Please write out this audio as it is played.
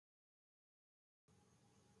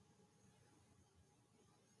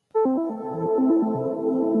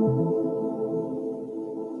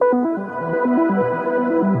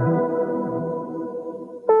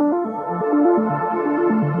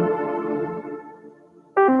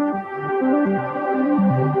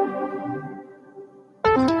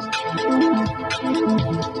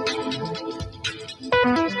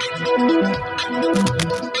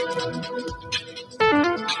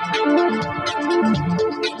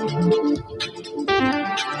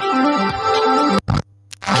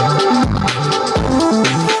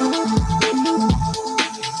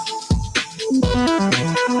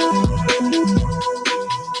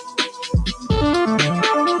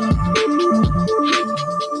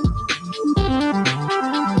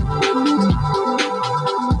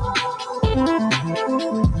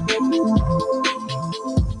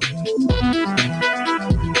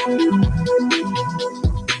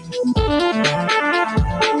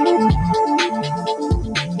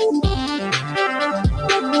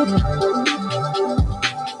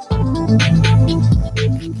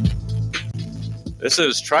This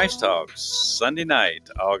is Trice Talks, Sunday night,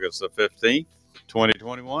 August the 15th,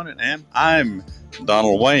 2021, and I'm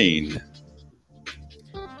Donald Wayne.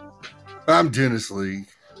 I'm Dennis Lee.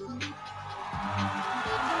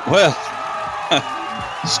 Well,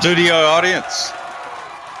 studio audience,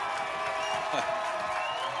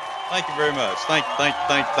 thank you very much. Thank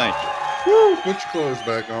you. Woo, put your clothes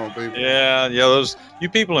back on, people. Yeah, those you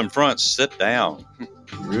people in front, sit down.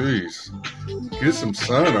 Jeez. Get some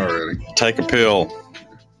sun already. Take a pill.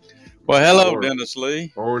 Well, hello, Dennis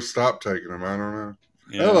Lee. Or stop taking them, I don't know.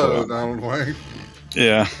 Yeah, hello, Donald Wayne.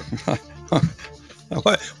 Yeah.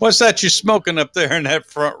 What's that you smoking up there in that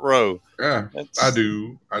front row? Yeah, I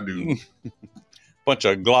do. Bunch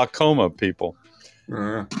of glaucoma people.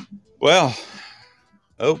 Well,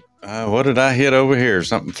 what did I hit over here?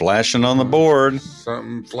 Something flashing on the board.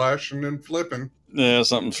 Something flashing and flipping. Yeah,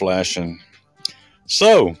 something flashing.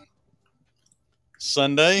 So,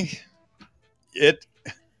 Sunday,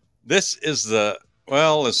 this is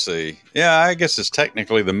let's see. Yeah, I guess it's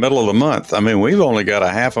technically the middle of the month. I mean, we've only got a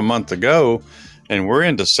half a month to go, and we're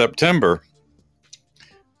into September.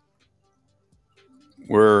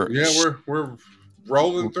 We're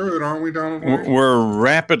rolling through it, aren't we, Donald Wayne? We're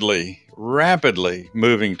rapidly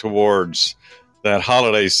moving towards that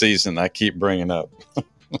holiday season I keep bringing up.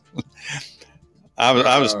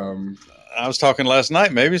 I was talking last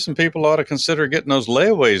night. Maybe some people ought to consider getting those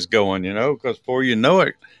layaways going, because before you know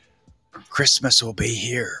it, Christmas will be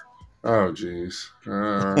here. Oh, geez.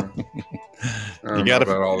 I don't you know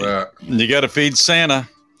about all that. You got to feed Santa.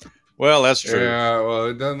 Well, that's true. Yeah, well,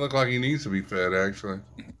 it doesn't look like he needs to be fed, actually.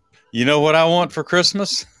 You know what I want for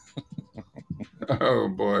Christmas? Oh,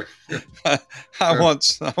 boy. I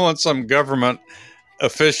want some government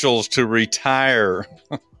officials to retire.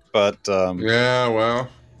 But yeah, well,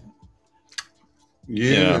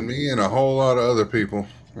 and me and a whole lot of other people.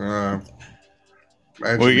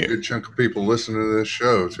 Imagine a good chunk of people listening to this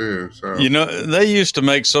show too. So they used to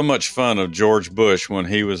make so much fun of George Bush when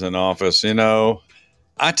he was in office.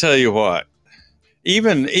 I tell you what,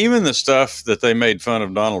 even the stuff that they made fun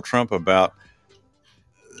of Donald Trump about,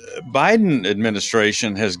 Biden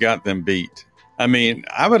administration has got them beat. I mean,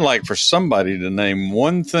 I would like for somebody to name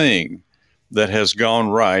one thing that has gone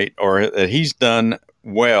right or that he's done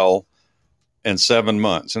well in 7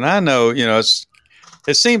 months. And I know,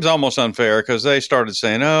 it seems almost unfair because they started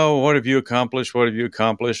saying, "Oh, what have you accomplished? What have you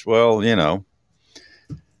accomplished?" Well,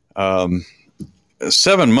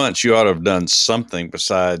 7 months, you ought to have done something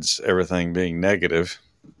besides everything being negative.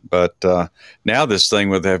 But now this thing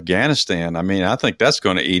with Afghanistan, I mean, I think that's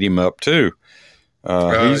going to eat him up too.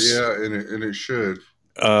 And it should.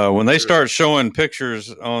 When they start showing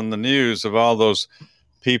pictures on the news of all those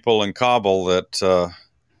people in Kabul that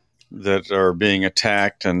are being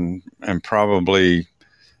attacked and probably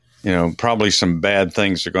some bad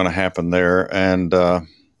things are going to happen there. And,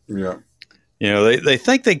 they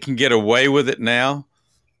think they can get away with it now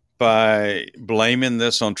by blaming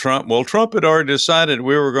this on Trump. Well, Trump had already decided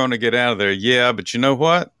we were going to get out of there. Yeah, but you know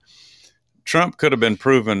what? Trump could have been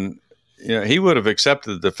proven, he would have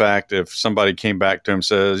accepted the fact if somebody came back to him and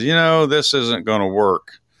says, this isn't going to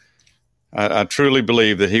work. I truly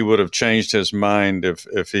believe that he would have changed his mind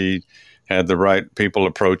if he had the right people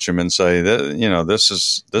approach him and say that,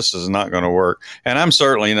 this is not going to work. And I'm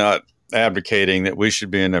certainly not advocating that we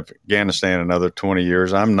should be in Afghanistan another 20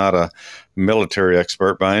 years. I'm not a military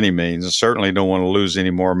expert by any means. I certainly don't want to lose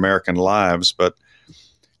any more American lives, but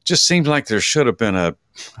it just seems like there should have been a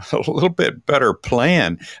little bit better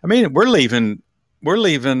plan. I mean, we're leaving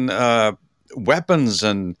weapons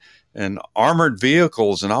and armored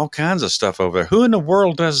vehicles and all kinds of stuff over there. Who in the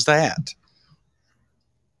world does that?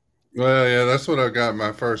 Well, yeah, that's what I got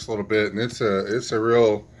my first little bit, and it's a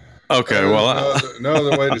real. Okay, no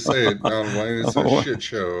other way to say it, Donald Wayne. It's a shit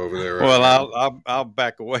show over there. I'll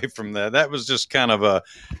back away from that. That was just kind of a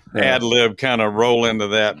ad lib kind of roll into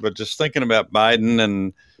that. But just thinking about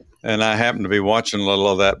Biden and I happened to be watching a little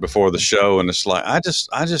of that before the show, and it's like I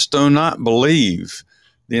just do not believe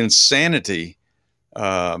the insanity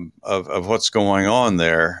of what's going on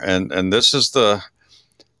there. And this is the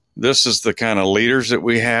kind of leaders that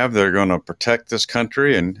we have that are going to protect this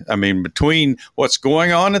country. And I mean, between what's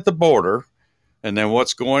going on at the border and then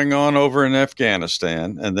what's going on over in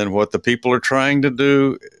Afghanistan and then what the people are trying to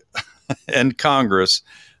do in Congress,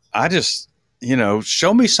 I just,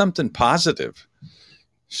 show me something positive,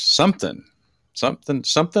 something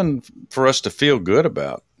for us to feel good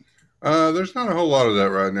about. There's not a whole lot of that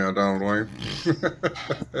right now, Donald Wayne.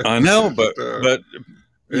 I know, but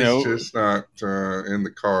it's just not in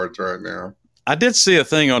the cards right now. I did see a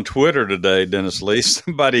thing on Twitter today, Dennis Lee.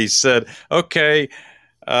 Somebody said, okay,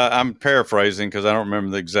 I'm paraphrasing because I don't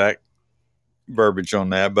remember the exact verbiage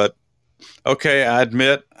on that. But okay, I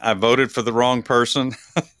admit I voted for the wrong person.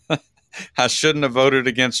 I shouldn't have voted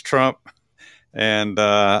against Trump. And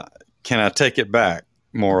can I take it back,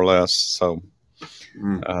 more or less? So,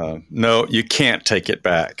 no, you can't take it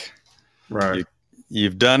back. Right. You,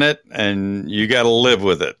 you've done it, and you got to live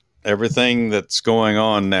with it. Everything that's going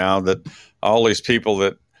on now, that all these people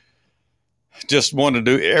that just want to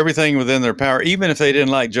do everything within their power, even if they didn't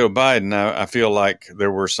like Joe Biden. I feel like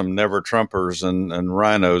there were some never Trumpers and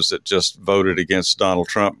rhinos that just voted against Donald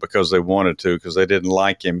Trump because they wanted to, because they didn't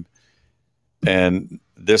like him. And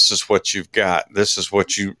this is what you've got. This is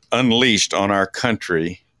what you unleashed on our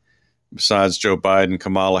country, besides Joe Biden,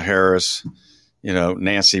 Kamala Harris,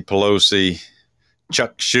 Nancy Pelosi,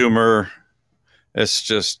 Chuck Schumer. It's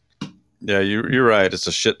just, yeah, you're right. It's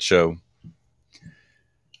a shit show.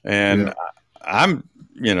 And Yeah.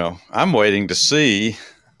 I'm waiting to see.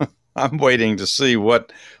 I'm waiting to see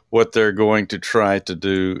what they're going to try to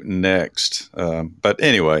do next. But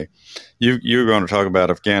anyway, you're going to talk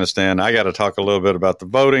about Afghanistan. I got to talk a little bit about the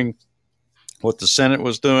voting, what the Senate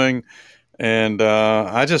was doing, and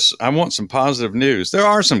I want some positive news. There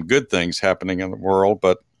are some good things happening in the world,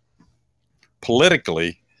 but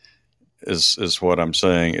politically is what I'm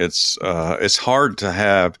saying. It's hard to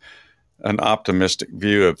have an optimistic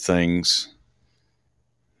view of things,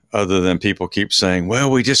 other than people keep saying,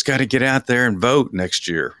 well, we just got to get out there and vote next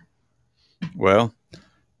year. Well,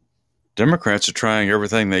 Democrats are trying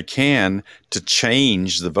everything they can to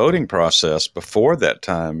change the voting process before that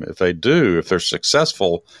time. If they're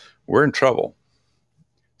successful, we're in trouble.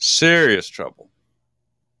 Serious trouble.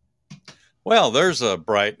 Well, there's a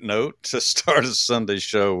bright note to start a Sunday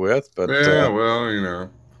show with, but Yeah, well.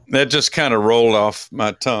 that just kind of rolled off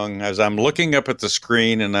my tongue as I'm looking up at the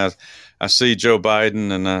screen, and I see Joe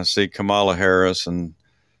Biden and I see Kamala Harris, and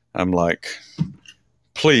I'm like,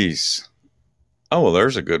 please. Oh, well,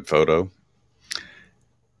 there's a good photo.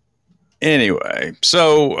 Anyway,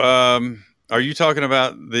 so are you talking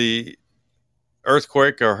about the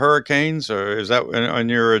earthquake or hurricanes, or is that on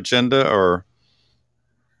your agenda? Or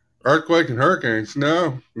Earthquake and hurricanes.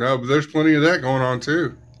 No, but there's plenty of that going on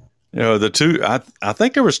too. the two? I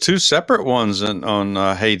think there was two separate ones on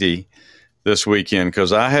Haiti this weekend,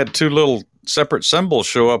 because I had two little separate symbols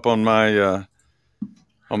show up on my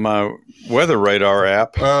weather radar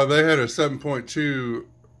app. They had a 7.2,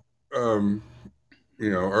 a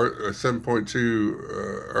 7.2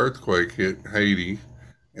 earthquake hit Haiti,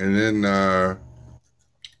 and then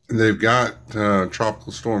they've got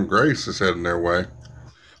Tropical Storm Grace is heading their way.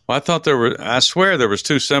 Well, I swear there was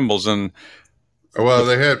two symbols, and Well,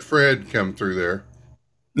 they had Fred come through there.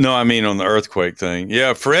 no, I mean on the earthquake thing.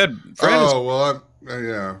 Yeah, Fred.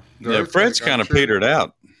 Yeah. Yeah, Fred's kind of petered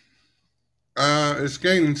out. It's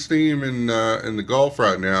gaining steam in the Gulf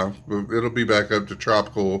right now. But it'll be back up to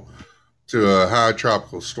a high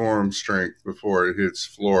tropical storm strength before it hits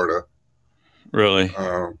Florida. Really?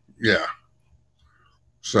 Yeah.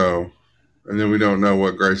 So, and then we don't know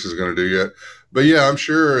what Grace is going to do yet. But yeah, I'm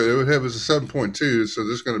sure it was a 7.2, so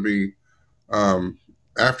there's going to be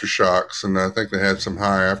aftershocks, and I think they had some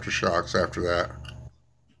high aftershocks after that.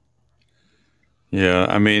 Yeah,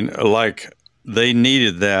 I mean, like they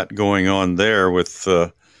needed that going on there with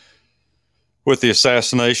the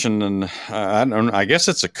assassination, and I guess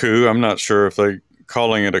it's a coup. I'm not sure if they're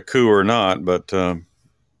calling it a coup or not, but I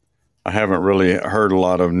haven't really heard a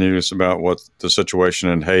lot of news about what the situation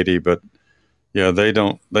in Haiti. But yeah, they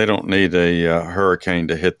don't need a hurricane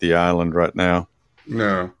to hit the island right now.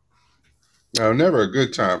 No, never a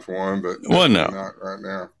good time for one, but no, not right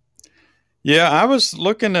now. Yeah, I was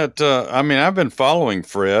looking at. I've been following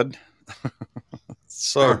Fred.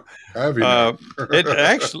 So it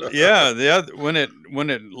actually, yeah, when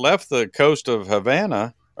it left the coast of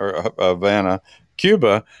Havana,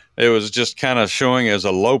 Cuba, it was just kind of showing as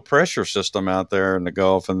a low pressure system out there in the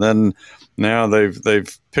Gulf, and then now they've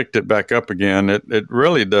picked it back up again. It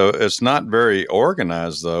really it's not very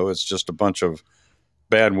organized though. It's just a bunch of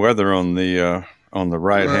bad weather on the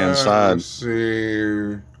right hand side. Let's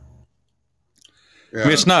see. Yeah. I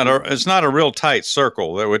mean, it's not a real tight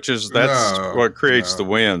circle, that's what creates the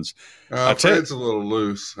winds. Fred's a little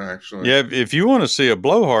loose, actually. Yeah, if you want to see a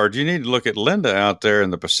blowhard, you need to look at Linda out there in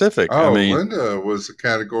the Pacific. Oh, Linda was a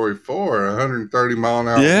Category 4, 130 mile an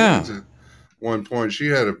hour winds at one point. She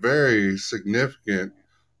had a very significant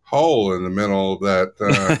hole in the middle of that.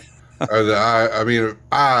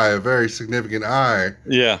 A very significant eye.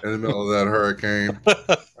 Yeah. In the middle of that hurricane.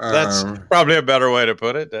 That's probably a better way to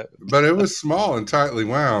put it. But it was small and tightly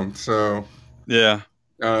wound, so yeah.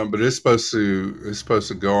 but it's supposed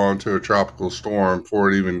to go on to a tropical storm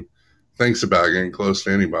before it even thinks about getting close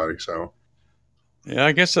to anybody. So, Yeah,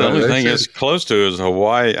 I guess the but only they thing said, it's close to is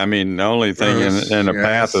Hawaii. I mean, the only thing in a yeah,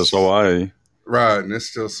 path is it's Hawaii. right, and it's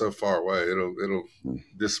still so far away. It'll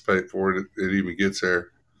dissipate before it even gets there.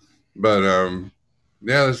 But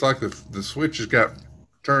yeah, it's like the switch has got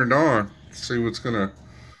turned on. See what's gonna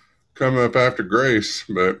come up after Grace,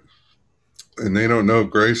 and they don't know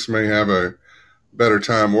Grace may have a better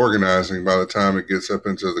time organizing by the time it gets up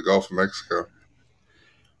into the Gulf of Mexico.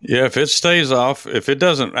 Yeah, if it stays off, if it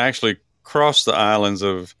doesn't actually cross the islands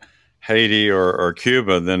of Haiti or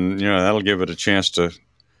Cuba, then that'll give it a chance to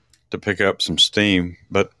pick up some steam.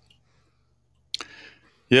 But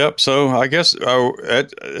yep. So I guess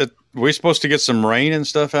we supposed to get some rain and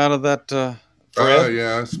stuff out of that, Fred.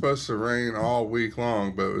 Yeah, it's supposed to rain all week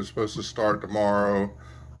long, but it was supposed to start tomorrow,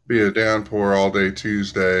 be a downpour all day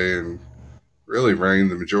Tuesday, and really rain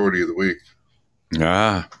the majority of the week.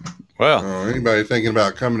 Ah, well, Anybody thinking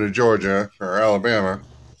about coming to Georgia or Alabama,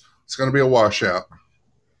 it's going to be a washout.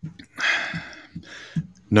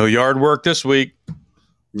 no yard work this week.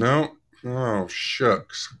 No, oh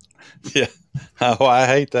shucks. Yeah. Oh, I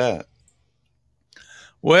hate that.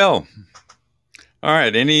 Well, all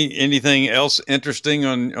right. Anything else interesting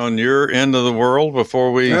on your end of the world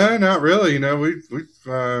before we? Not really.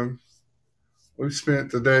 We've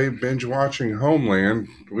spent the day binge watching Homeland.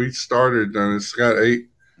 We started, and it's got 8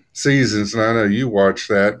 seasons, and I know you watched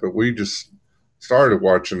that, but we just started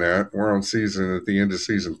watching that. We're on season at the end of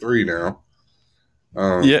season 3 now.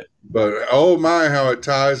 Yeah. But oh my, how it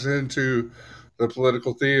ties into the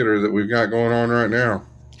political theater that we've got going on right now.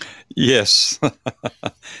 Yes.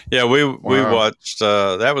 Yeah, we watched.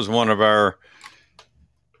 That was one of our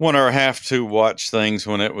have to watch things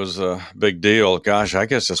when it was a big deal. Gosh, I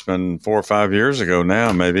guess it's been 4 or 5 years ago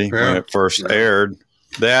now, maybe when it first aired.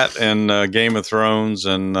 That and Game of Thrones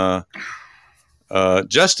and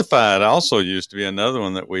Justified also used to be another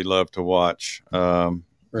one that we loved to watch.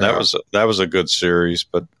 That was a good series,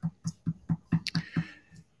 but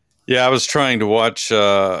yeah, I was trying to watch.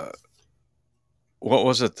 What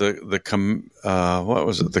was it? The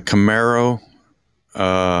Camaro?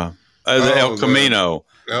 El Camino.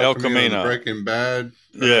 El Camino. The Breaking Bad.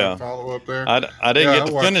 Follow up there. I didn't get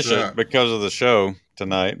to finish it because of the show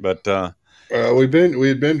tonight, but we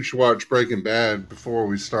had binge watched Breaking Bad before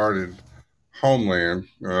we started Homeland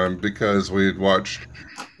because we had watched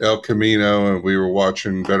El Camino and we were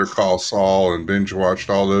watching Better Call Saul and binge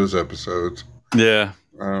watched all those episodes. Yeah.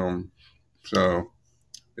 So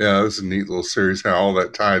yeah, it was a neat little series how all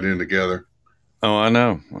that tied in together. Oh, I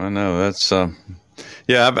know. That's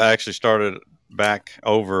yeah. I've actually started back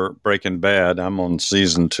over Breaking Bad. I'm on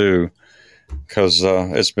season 2 because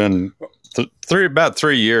it's been about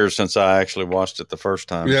 3 years since I actually watched it the first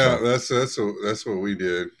time. Yeah, so. that's what we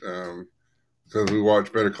did because we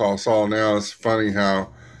watched Better Call Saul. Now it was funny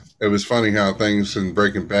how things in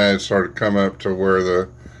Breaking Bad started to come up to where the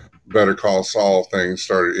Better Call Saul things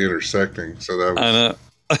started intersecting. So that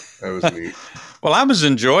was neat. Well, I was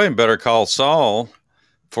enjoying Better Call Saul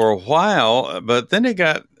for a while, but then it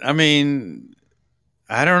got. I mean,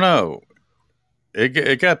 I don't know.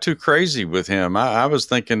 It got too crazy with him. I was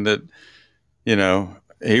thinking that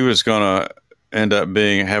he was going to end up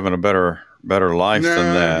having a better life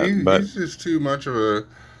than that. He's just too much of a.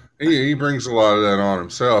 He brings a lot of that on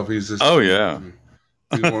himself. He's just. Oh yeah.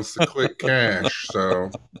 He wants the quick cash. So.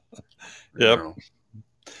 Yep.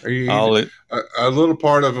 A little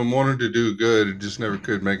part of him wanted to do good. It just never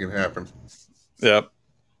could make it happen. Yep.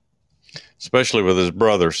 Especially with his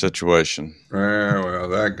brother situation. Well,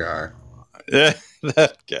 that guy. Yeah,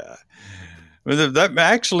 that guy.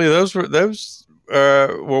 Those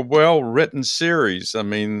were well written series. I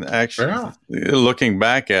mean, actually, looking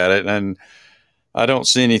back at it, and I don't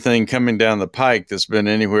see anything coming down the pike that's been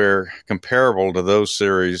anywhere comparable to those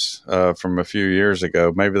series from a few years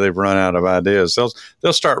ago. Maybe they've run out of ideas. They'll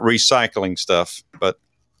start recycling stuff, but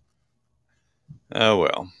oh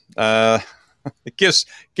well. It gives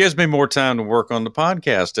me more time to work on the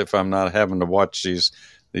podcast if I'm not having to watch these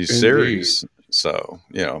series. So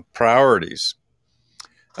priorities.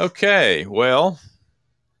 Okay, well,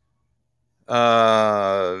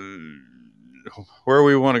 where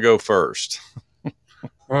we want to go first?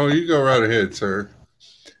 Oh, you go right ahead, sir.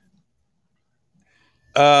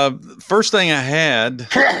 First thing I had.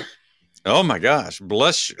 Oh my gosh!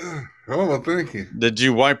 Bless you. Oh, well, thank you. Did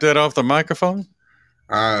you wipe that off the microphone?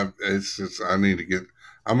 It's just I need to get.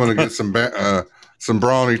 I'm going to get some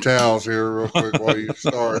brawny towels here real quick while you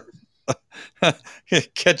start.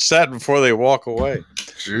 Catch that before they walk away.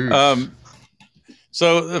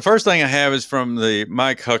 So the first thing I have is from the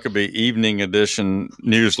Mike Huckabee Evening Edition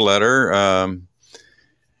newsletter. And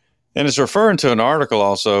it's referring to an article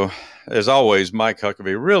also. As always, Mike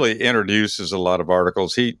Huckabee really introduces a lot of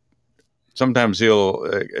articles. Sometimes he'll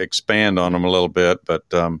expand on them a little bit, but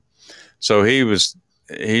so he's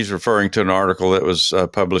referring to an article that was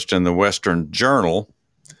published in the Western Journal,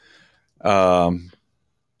 and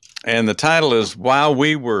the title is "While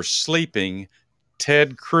We Were Sleeping,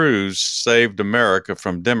 Ted Cruz Saved America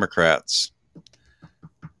from Democrats."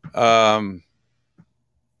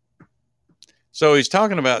 So he's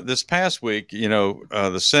talking about this past week.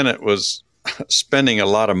 The Senate was spending a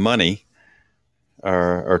lot of money,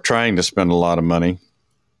 or trying to spend a lot of money,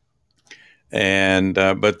 and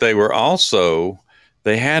but they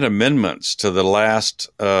had amendments to the last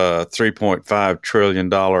 $3.5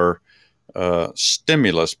 trillion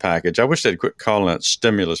stimulus package. I wish they'd quit calling it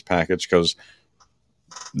stimulus package, because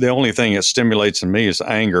the only thing it stimulates in me is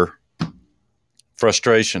anger,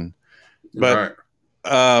 frustration. But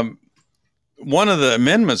one of the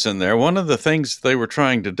amendments in there, one of the things they were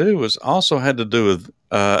trying to do was also had to do with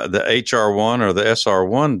the HR1 or the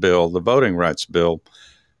SR1 bill, the voting rights bill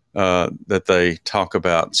that they talk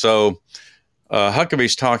about. So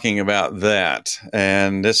Huckabee's talking about that.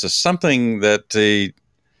 And this is something that the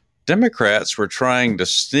Democrats were trying to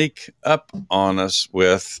sneak up on us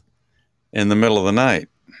with in the middle of the night.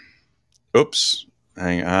 Oops.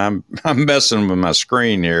 Hang on. I'm messing with my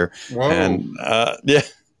screen here. Whoa. And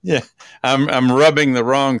yeah. I'm rubbing the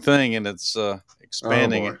wrong thing, and it's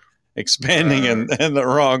expanding in the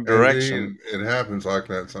wrong direction. Indeed, it happens like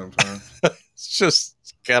that sometimes. It's just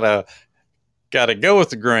gotta go with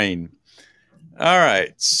the grain. All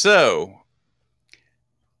right, so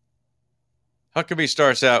Huckabee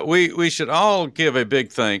starts out, we should all give a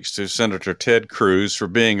big thanks to Senator Ted Cruz for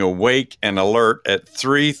being awake and alert at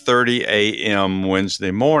 3:30 a.m.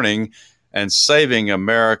 Wednesday morning and saving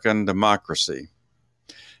American democracy.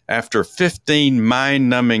 After 15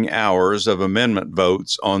 mind-numbing hours of amendment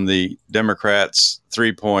votes on the Democrats'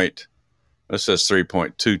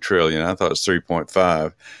 3.2 trillion. I thought it was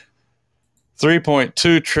 3.5.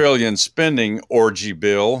 3.2 trillion spending orgy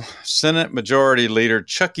bill, Senate Majority Leader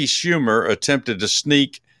Chucky Schumer attempted to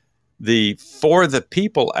sneak the For the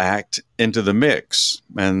People Act into the mix.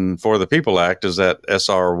 And For the People Act is that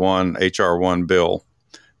SR1, HR1 bill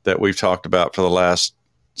that we've talked about for the last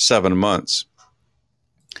 7 months.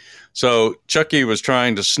 So Chucky was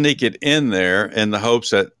trying to sneak it in there in the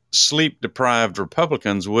hopes that sleep-deprived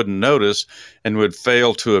Republicans wouldn't notice and would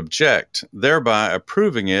fail to object, thereby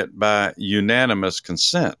approving it by unanimous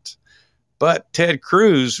consent. But Ted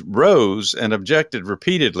Cruz rose and objected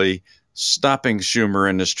repeatedly, stopping Schumer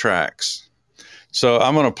in his tracks. So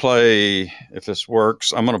I'm going to play, if this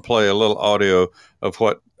works, I'm going to play a little audio of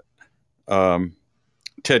what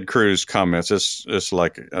Ted Cruz comments. It's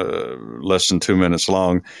like less than 2 minutes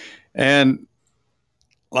long. And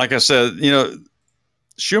like I said,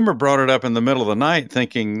 Schumer brought it up in the middle of the night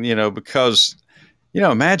thinking, because,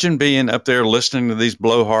 imagine being up there listening to these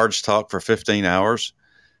blowhards talk for 15 hours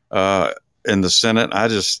in the Senate. I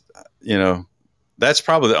just, that's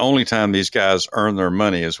probably the only time these guys earn their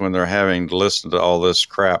money is when they're having to listen to all this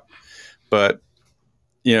crap. But,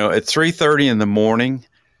 at 3:30 in the morning,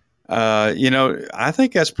 I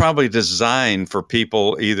think that's probably designed for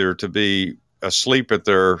people either to be asleep at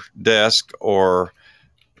their desk or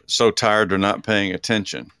so tired they're not paying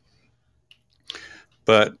attention.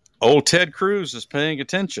 But old Ted Cruz is paying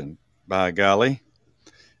attention, by golly.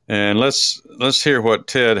 And let's hear what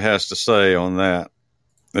Ted has to say on that.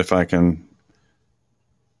 If I can,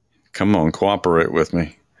 come on, cooperate with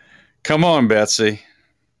me. Come on, Betsy.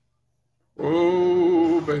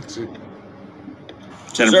 Oh, Betsy.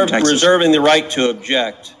 Reserving the right to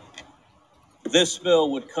object. This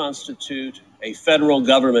bill would constitute a federal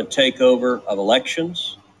government takeover of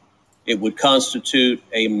elections. It would constitute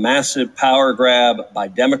a massive power grab by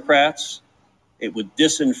Democrats. It would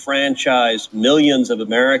disenfranchise millions of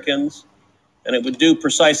Americans, and it would do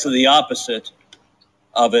precisely the opposite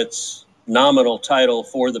of its nominal title,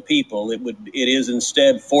 For the People. It is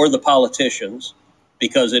instead for the politicians,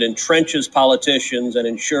 because it entrenches politicians and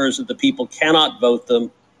ensures that the people cannot vote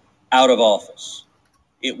them out of office.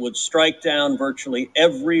 It would strike down virtually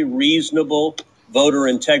every reasonable voter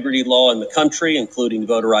integrity law in the country, including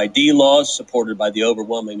voter ID laws supported by the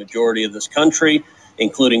overwhelming majority of this country,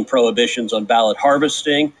 including prohibitions on ballot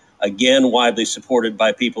harvesting, again, widely supported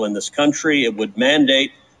by people in this country. It would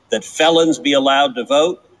mandate that felons be allowed to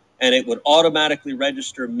vote, and it would automatically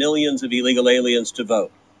register millions of illegal aliens to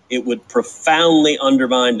vote. It would profoundly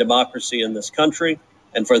undermine democracy in this country,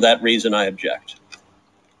 and for that reason, I object.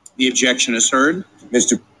 The objection is heard.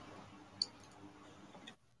 Mr.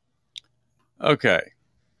 Okay.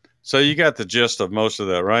 So you got the gist of most of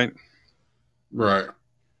that, right? Right.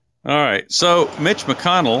 All right. So Mitch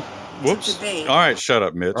McConnell. Whoops. Debate. All right. Shut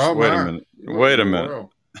up, Mitch. Oh, Wait a my. minute. What Wait a in the minute.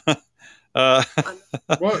 world? Uh,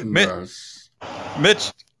 What in Mitch, the...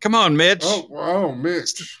 Mitch, come on, Mitch. Oh,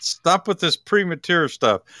 Mitch. Stop with this premature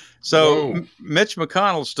stuff. So Whoa. Mitch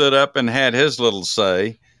McConnell stood up and had his little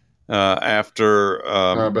say after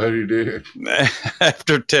I bet he did.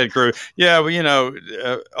 after Ted Cruz. Yeah, well,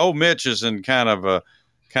 old Mitch is in kind of a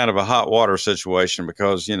hot water situation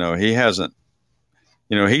because he hasn't.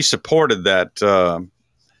 He supported that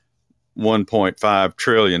 $1.5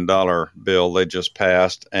 trillion bill they just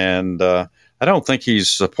passed, and I don't think he's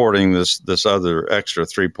supporting this other extra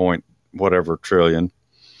 3 point whatever trillion.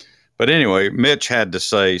 But anyway, Mitch had to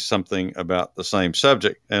say something about the same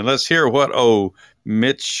subject, and let's hear what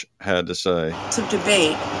Mitch had to say. Of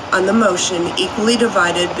debate on the motion equally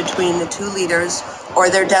divided between the two leaders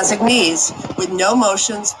or their designees, with no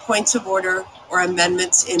motions, points of order, or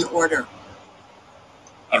amendments in order.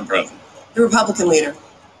 Madam President. The Republican leader.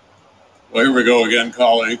 Well, here we go again,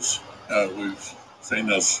 colleagues. We've seen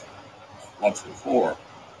this once before.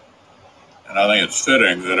 And I think it's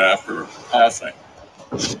fitting that after passing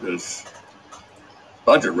this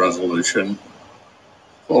budget resolution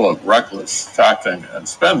full of reckless taxing and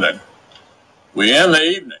spending, we end the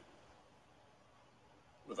evening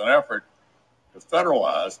with an effort to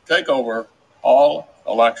federalize, take over all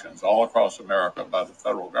elections all across America by the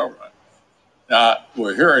federal government. Now,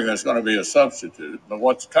 we're hearing there's going to be a substitute, but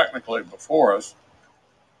what's technically before us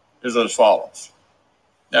is as follows.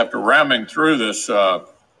 After ramming through this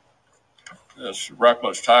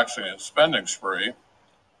reckless taxing and spending spree,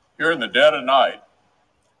 here in the dead of night,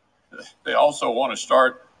 they also want to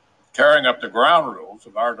start tearing up the ground rules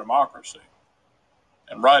of our democracy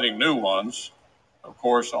and writing new ones, of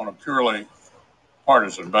course, on a purely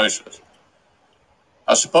partisan basis.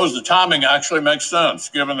 I suppose the timing actually makes sense,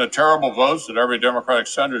 given the terrible votes that every Democratic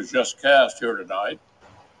senator has just cast here tonight.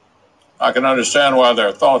 I can understand why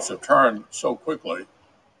their thoughts have turned so quickly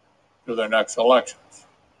to their next elections,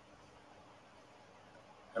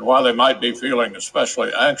 and why they might be feeling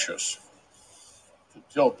especially anxious to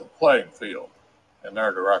tilt the playing field in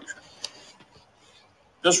their direction.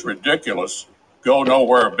 This ridiculous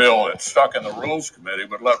go-nowhere bill that's stuck in the Rules Committee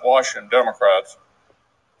would let Washington Democrats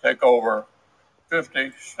take over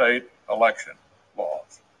 50 state election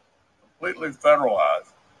laws, completely federalize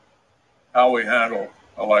how we handle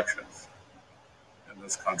elections in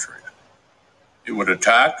this country. It would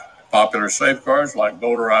attack popular safeguards like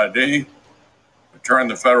voter ID, would turn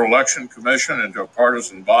the Federal Election Commission into a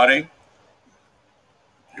partisan body.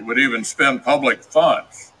 It would even spend public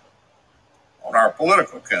funds on our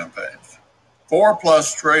political campaigns.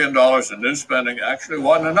 $4+ trillion in new spending actually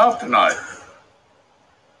wasn't enough tonight.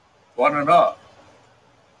 Wasn't enough.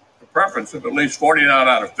 The preference of at least 49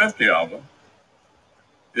 out of 50 of them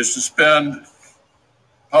is to spend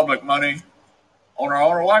public money on our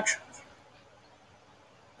own elections.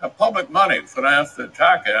 Now, public money financed the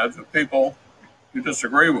attack ads of people you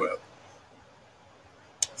disagree with.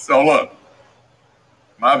 So look,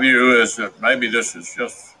 my view is that maybe this is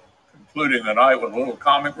just concluding the night with a little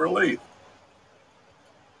comic relief.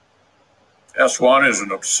 S1 is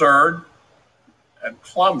an absurd and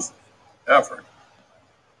clumsy effort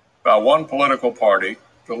by one political party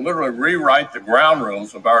to literally rewrite the ground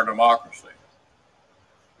rules of our democracy,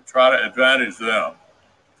 to try to advantage them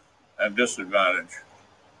and disadvantage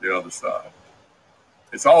the other side.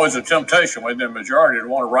 It's always a temptation within the majority to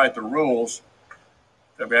want to write the rules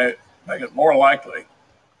to make it more likely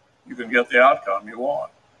you can get the outcome you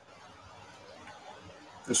want.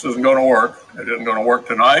 This isn't going to work. It isn't going to work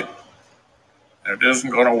tonight. And it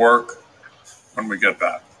isn't going to work when we get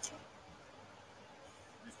back.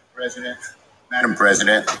 Mr. President, Madam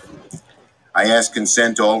President, I ask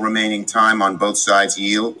consent to all remaining time on both sides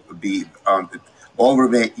I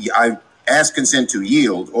ask consent to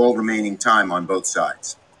yield all remaining time on both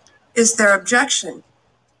sides. Is there objection?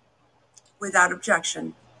 Without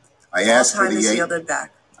objection. I ask all for time the is yielded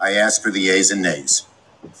back. I ask for the yeas and nays.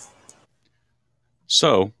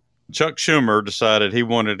 So Chuck Schumer decided he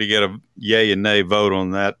wanted to get a yay and nay vote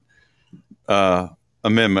on that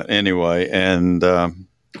amendment anyway. And, of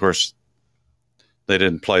course, they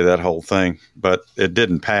didn't play that whole thing, but it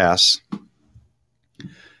didn't pass.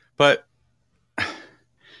 But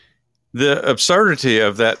the absurdity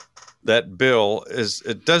of that bill is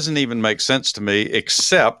it doesn't even make sense to me,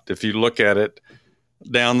 except if you look at it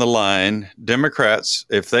down the line, Democrats,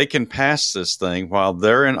 if they can pass this thing while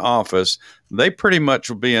they're in office, they pretty much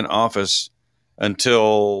will be in office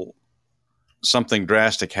until something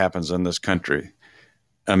drastic happens in this country.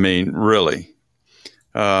 I mean, really.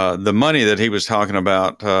 The money that he was talking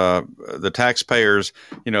about, the taxpayers,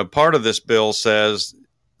 part of this bill says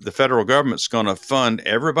the federal government's going to fund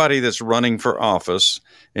everybody that's running for office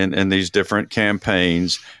in these different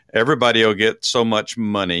campaigns. Everybody will get so much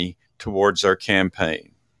money towards their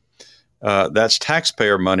campaign. That's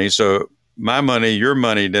taxpayer money. So my money, your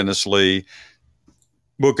money, Dennis Lee,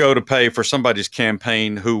 will go to pay for somebody's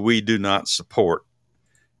campaign who we do not support.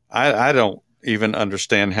 I don't even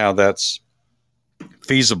understand how that's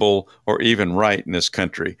feasible or even right in this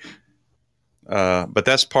country. But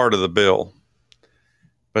that's part of the bill.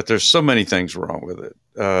 But there's so many things wrong with it.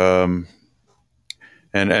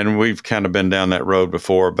 And we've kind of been down that road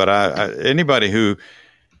before. But anybody who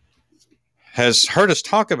has heard us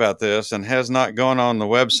talk about this and has not gone on the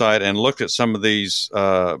website and looked at some of these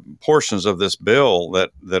portions of this bill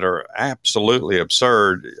that are absolutely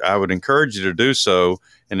absurd, I would encourage you to do so.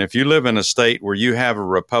 And if you live in a state where you have a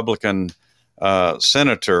Republican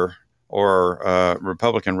senator or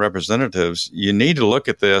Republican representatives, you need to look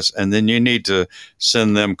at this, and then you need to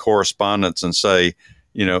send them correspondence and say,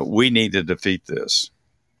 we need to defeat this.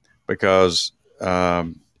 Because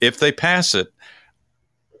if they pass it,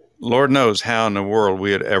 Lord knows how in the world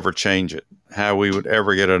we would ever change it, how we would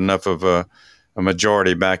ever get enough of a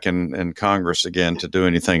majority back in Congress again to do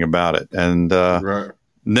anything about it. And Right.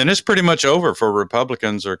 then it's pretty much over for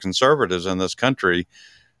Republicans or conservatives in this country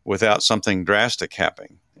without something drastic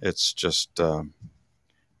happening. It's just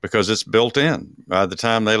because it's built in. By the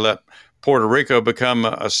time they let Puerto Rico become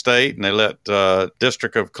a state and they let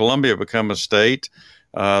District of Columbia become a state,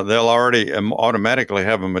 they'll already automatically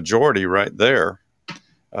have a majority right there.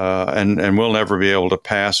 And we'll never be able to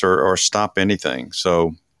pass or stop anything.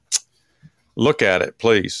 So look at it,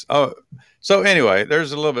 please. Oh, so anyway,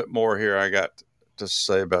 there's a little bit more here I got to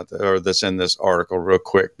say about that, or that's in this article real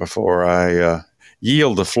quick before I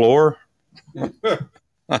yield the floor.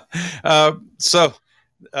 So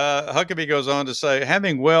Huckabee goes on to say,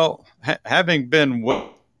 having been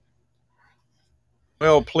well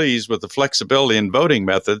pleased with the flexibility in voting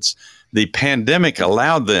methods the pandemic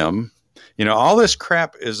allowed them. All this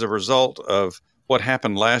crap is a result of what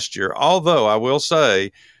happened last year. Although I will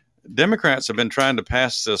say, Democrats have been trying to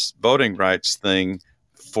pass this voting rights thing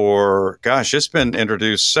for, it's been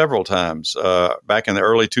introduced several times. Back in the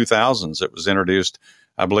early 2000s, it was introduced,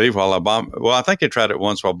 I believe, while Obama. Well, I think they tried it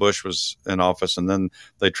once while Bush was in office, and then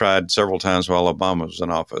they tried several times while Obama was in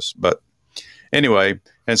office. But anyway,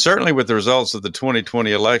 and certainly with the results of the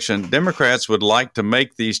 2020 election, Democrats would like to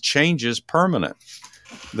make these changes permanent.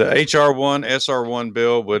 The HR1, SR1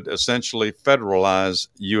 bill would essentially federalize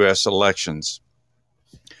U.S. elections.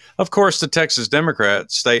 Of course, the Texas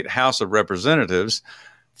Democrat State House of Representatives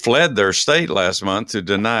fled their state last month to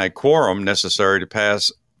deny quorum necessary to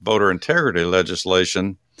pass voter integrity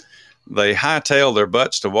legislation. They hightailed their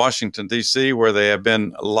butts to Washington, D.C., where they have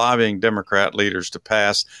been lobbying Democrat leaders to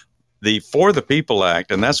pass the For the People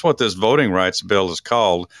Act, and that's what this voting rights bill is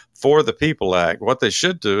called, For the People Act. What they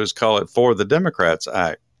should do is call it For the Democrats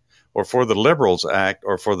Act, or For the Liberals Act,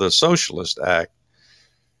 or For the Socialist Act.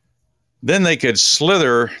 Then they could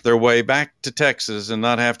slither their way back to Texas and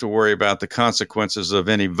not have to worry about the consequences of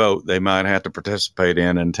any vote they might have to participate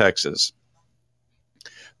in Texas.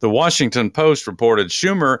 The Washington Post reported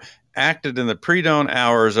Schumer acted in the pre-dawn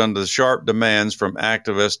hours under the sharp demands from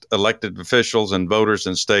activists, elected officials, and voters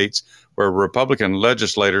in states where Republican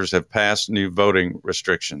legislators have passed new voting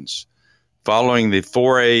restrictions. Following the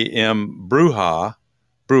 4 a.m. brouhaha,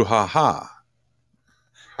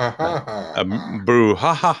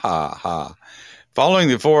 Following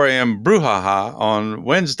the 4 a.m. brouhaha on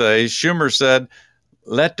Wednesday, Schumer said,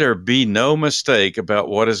 "Let there be no mistake about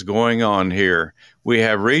what is going on here. We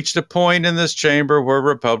have reached a point in this chamber where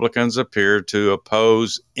Republicans appear to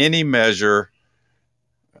oppose any measure,"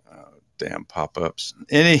 damn pop-ups,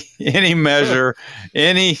 any measure,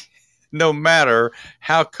 no matter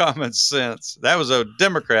how common sense. That was a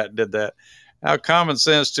Democrat did that. How common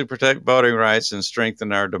sense to protect voting rights and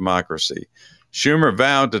strengthen our democracy. Schumer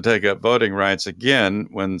vowed to take up voting rights again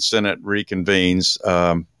when the Senate reconvenes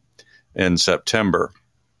in September.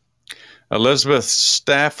 Elizabeth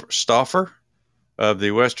Stauffer of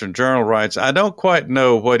the Western Journal writes, "I don't quite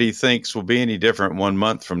know what he thinks will be any different 1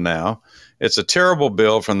 month from now. It's a terrible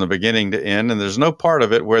bill from the beginning to end, and there's no part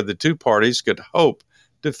of it where the two parties could hope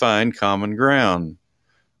to find common ground.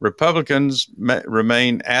 Republicans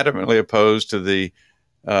remain adamantly opposed to the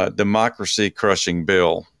democracy-crushing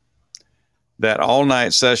bill. That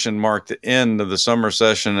all-night session marked the end of the summer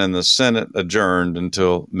session, and the Senate adjourned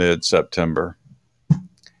until mid-September."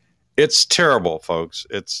 It's terrible, folks.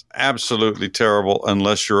 It's absolutely terrible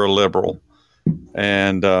unless you're a liberal.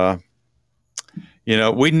 And,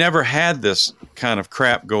 we never had this kind of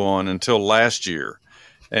crap go on until last year.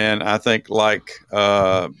 And I think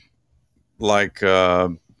oh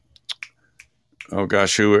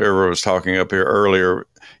gosh, whoever was talking up here earlier,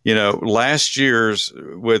 last year's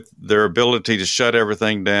with their ability to shut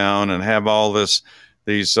everything down and have all these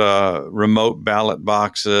remote ballot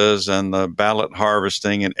boxes and the ballot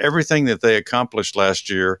harvesting and everything that they accomplished last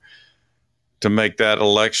year to make that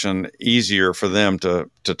election easier for them to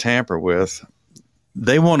tamper with.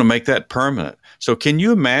 They want to make that permanent. So can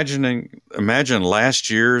you imagine last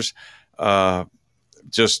year's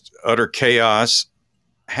just utter chaos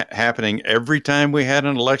happening every time we had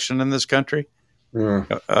an election in this country,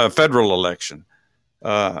 a federal election?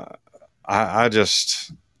 I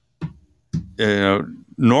just,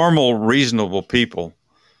 normal, reasonable people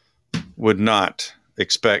would not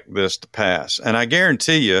expect this to pass. And I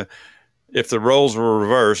guarantee you, if the roles were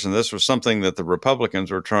reversed and this was something that the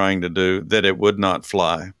Republicans were trying to do, that it would not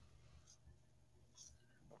fly.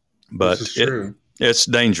 But it's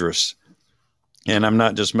dangerous. And I'm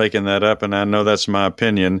not just making that up, and I know that's my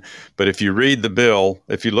opinion. But if you read the bill,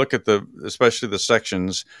 if you look at especially the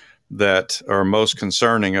sections that are most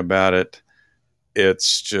concerning about it,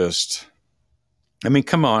 it's just, I mean,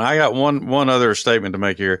 come on. I got one other statement to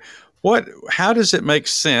make here. How does it make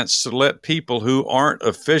sense to let people who aren't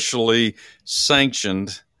officially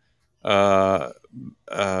sanctioned, what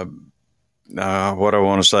I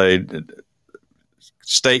want to say,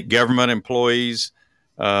 state government employees,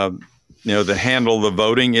 that handle the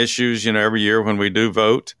voting issues, every year when we do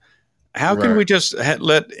vote? How can we just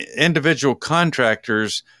let individual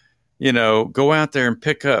contractors, go out there and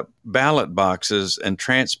pick up ballot boxes and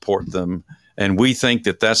transport them? And we think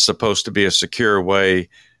that that's supposed to be a secure way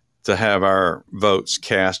to have our votes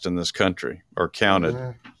cast in this country or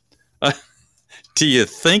counted. Do you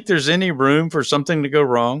think there's any room for something to go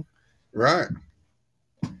wrong? Right.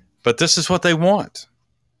 But this is what they want.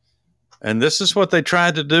 And this is what they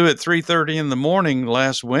tried to do at 3:30 in the morning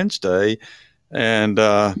last Wednesday. And,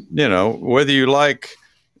 whether you like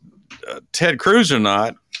Ted Cruz or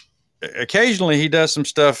not, occasionally he does some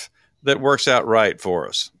stuff that works out right for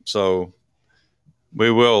us. So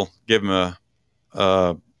we will give him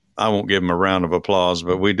I won't give him a round of applause,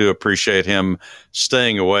 but we do appreciate him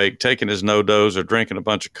staying awake, taking his no-dose or drinking a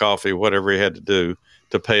bunch of coffee, whatever he had to do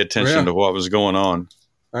to pay attention to what was going on.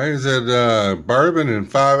 I said bourbon and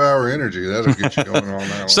 5-hour energy. That'll get you going on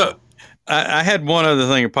that. So I had one other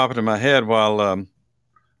thing that popped into my head while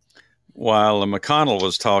McConnell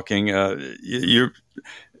was talking. You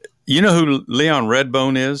know who Leon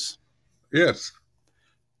Redbone is? Yes.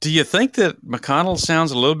 Do you think that McConnell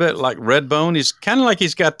sounds a little bit like Redbone? He's kind of like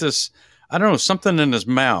he's got this, I don't know, something in his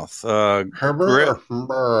mouth. Do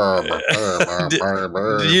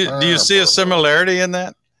you see a similarity in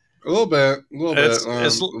that? A little bit. It's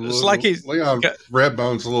like Leon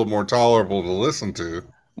Redbone's a little more tolerable to listen to.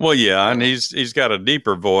 Well, yeah, and he's got a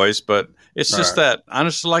deeper voice, but it's just that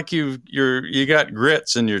honestly, like you got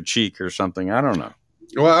grits in your cheek or something. I don't know.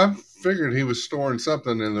 Well, I figured he was storing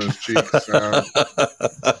something in those cheeks. I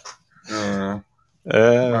don't know.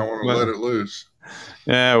 I want to let it loose.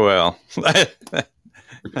 Yeah, well,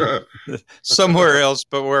 somewhere else,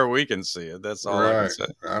 but where we can see it. That's all I can say.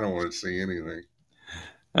 I don't want to see anything.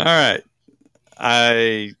 All right.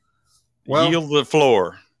 I yield the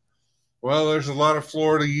floor. Well, there's a lot of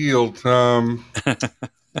floor to yield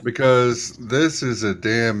because this is a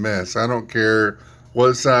damn mess. I don't care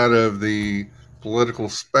what side of the political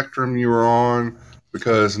spectrum you're on,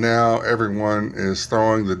 because now everyone is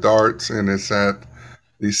throwing the darts and it's at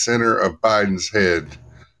the center of Biden's head.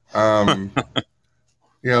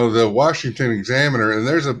 The Washington Examiner, and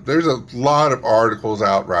there's a lot of articles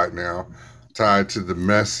out right now tied to the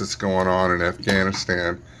mess that's going on in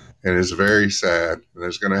Afghanistan, and it's very sad.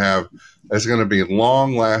 There's going to be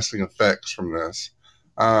long-lasting effects from this.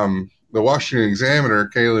 The Washington Examiner,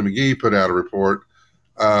 Kaylee McGee, put out a report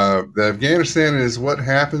that Afghanistan is what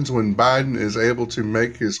happens when Biden is able to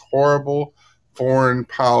make his horrible foreign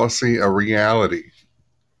policy a reality.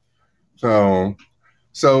 So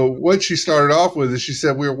what she started off with is she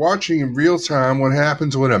said, we're watching in real time what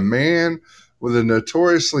happens when a man with a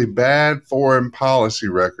notoriously bad foreign policy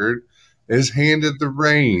record is handed the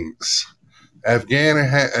reins.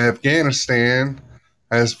 Afghanistan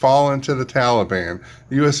has fallen to the Taliban.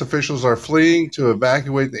 U.S. officials are fleeing to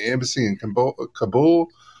evacuate the embassy in Kabul,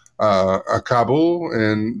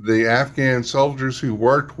 and the Afghan soldiers who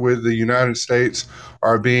worked with the United States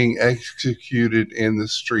are being executed in the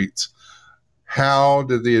streets. how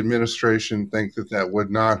did the administration think that that would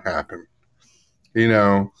not happen?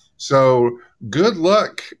 So good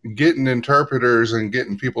luck getting interpreters and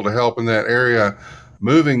getting people to help in that area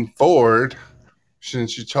moving forward,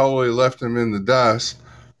 since you totally left them in the dust.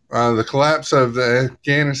 The collapse of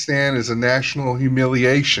Afghanistan is a national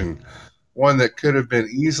humiliation, one that could have been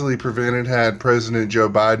easily prevented had President Joe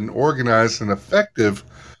Biden organized an effective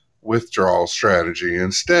withdrawal strategy.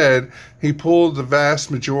 Instead, he pulled the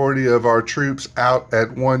vast majority of our troops out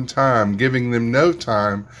at one time, giving them no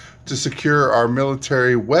time to secure our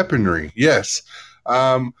military weaponry. Yes,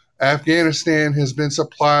 Afghanistan has been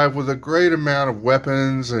supplied with a great amount of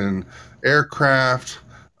weapons and aircraft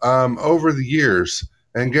over the years.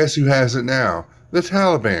 And guess who has it now? The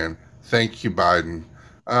Taliban. Thank you, Biden.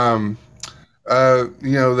 Um, they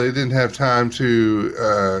didn't have time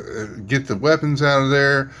to get the weapons out of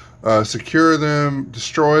there, secure them,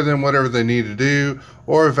 destroy them, whatever they need to do,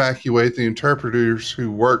 or evacuate the interpreters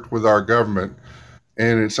who worked with our government.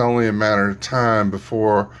 And it's only a matter of time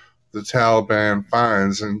before the Taliban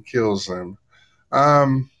finds and kills them.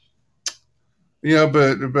 Um,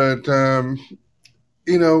 but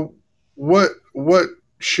what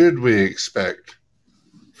should we expect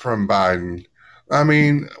from Biden? I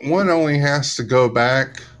mean, one only has to go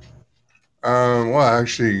back.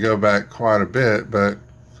 Actually, go back quite a bit, but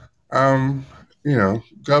um,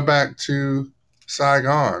 go back to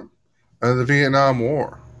Saigon, the Vietnam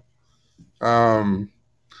War. Um,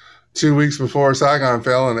 2 weeks before Saigon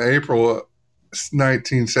fell in April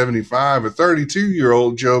 1975, a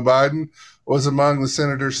 32-year-old Joe Biden was among the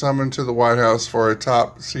senators summoned to the White House for a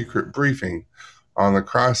top secret briefing on the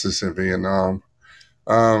crisis in Vietnam.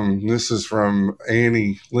 This is from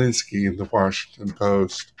Annie Linsky in the Washington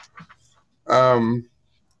Post. Um,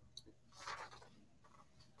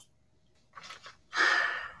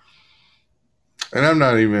 and I'm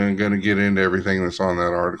not even going to get into everything that's on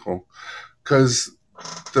that article, because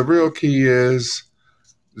the real key is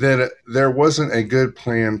that there wasn't a good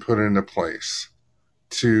plan put into place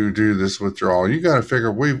to do this withdrawal. You got to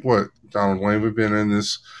figure, Donald Wayne, we've been in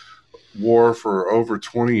this war for over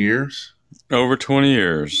 20 years. Over 20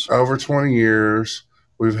 years. Over 20 years.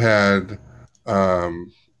 We've had a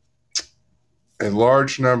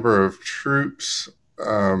large number of troops,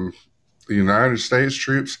 the United States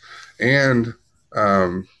troops, and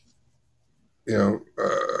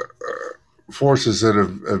forces that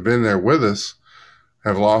have been there with us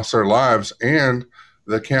have lost their lives, and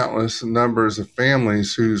the countless numbers of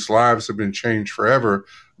families whose lives have been changed forever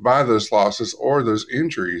by those losses or those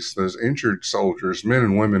injuries, those injured soldiers, men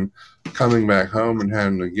and women, coming back home and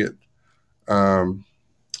having to get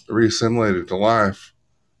reassimilated to life,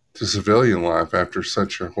 to civilian life, after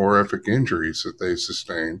such horrific injuries that they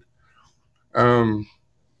sustained.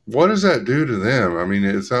 What does that do to them? I mean,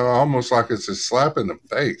 it's almost like it's a slap in the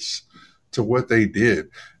face to what they did.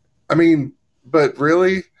 I mean, but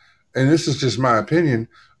really, and this is just my opinion,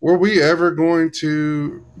 were we ever going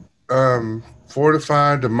to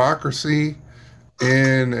fortify democracy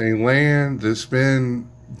in a land that's been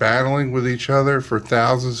battling with each other for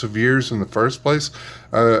thousands of years in the first place?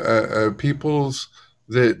 Peoples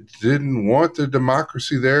that didn't want the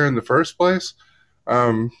democracy there in the first place.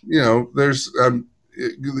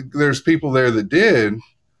 There's people there that did,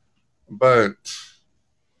 but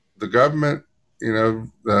the government,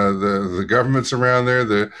 the governments around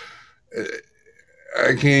there,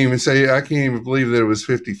 I can't even believe that it was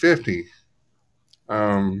 50-50.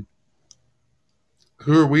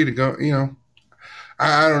 Who are we to go?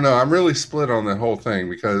 I don't know. I'm really split on that whole thing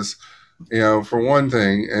because, for one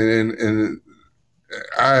thing, and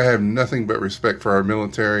I have nothing but respect for our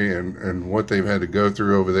military and what they've had to go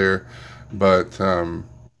through over there, but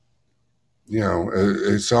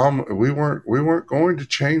it's we weren't going to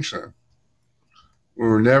change them. We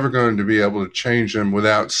were never going to be able to change them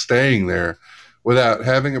without staying there, without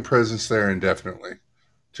having a presence there indefinitely,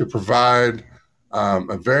 to provide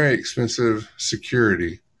a very expensive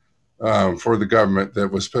security for the government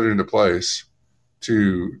that was put into place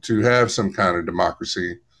to have some kind of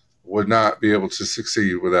democracy would not be able to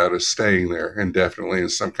succeed without us staying there indefinitely in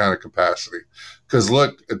some kind of capacity. Because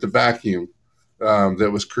look at the vacuum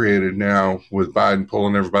that was created now with Biden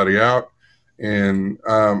pulling everybody out. And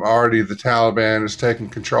already the Taliban is taking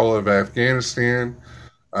control of Afghanistan,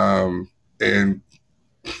 and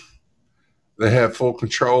they have full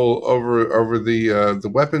control over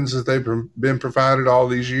the weapons that they've been provided all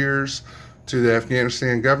these years to the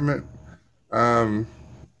Afghanistan government,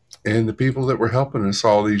 and the people that were helping us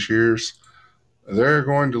all these years. They're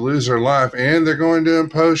going to lose their life, and they're going to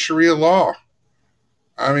impose Sharia law.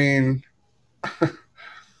 I mean,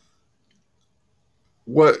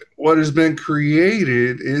 what has been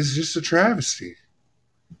created is just a travesty.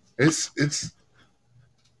 It's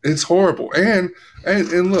horrible. And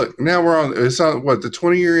look, now it's on what, the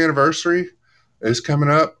 20-year anniversary is coming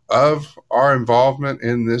up of our involvement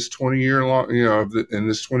in this 20-year long, in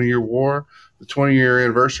this 20-year war. The 20-year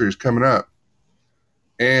anniversary is coming up.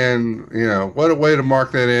 And, what a way to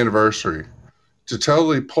mark that anniversary, to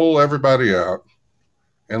totally pull everybody out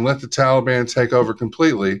and let the Taliban take over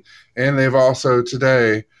completely. And they've also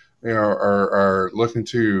today, are looking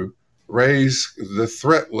to raise the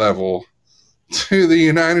threat level to the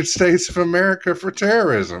United States of America for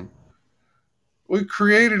terrorism. We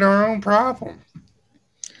created our own problem.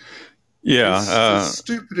 Yeah. It's the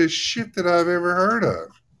stupidest shit that I've ever heard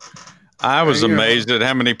of. I was amazed at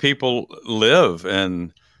how many people live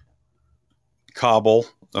in Kabul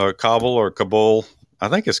or Kabul. I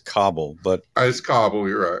think it's Kabul, but it's Kabul.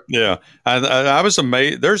 You're right. Yeah. I was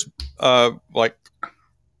amazed. There's like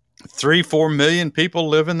 3-4 million people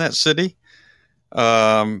live in that city.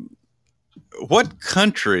 What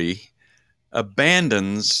country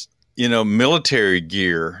abandons, military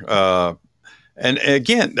gear? And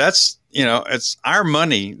again, that's, it's our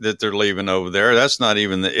money that they're leaving over there. That's not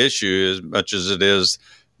even the issue as much as it is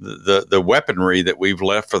the weaponry that we've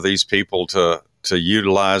left for these people to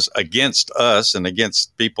utilize against us and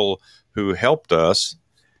against people who helped us.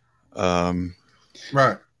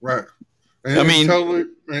 Right. And I mean, totally.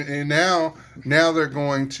 And now they're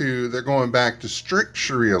going back to strict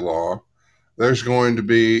Sharia law. There's going to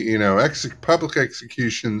be, public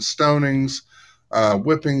executions, stonings,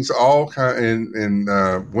 whippings, all kind,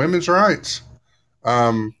 and women's rights.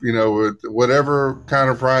 With whatever kind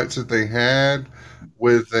of rights that they had,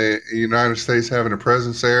 with the United States having a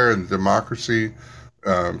presence there and democracy,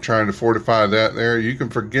 trying to fortify that there, you can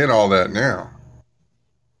forget all that now.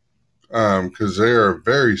 Because they are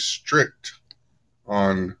very strict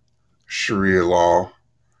on Sharia law.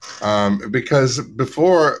 Because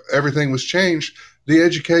before everything was changed, the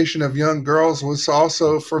education of young girls was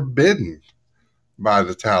also forbidden by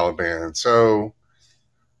the Taliban. So,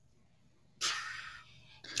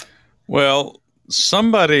 well,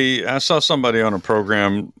 I saw somebody on a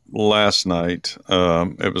program last night.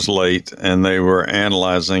 It was late, and they were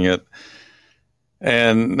analyzing it,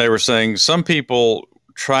 and they were saying some people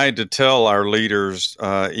tried to tell our leaders,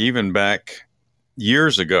 even back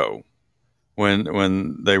years ago,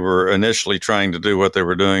 when they were initially trying to do what they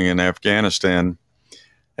were doing in Afghanistan,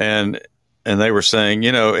 and they were saying,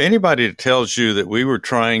 anybody that tells you that we were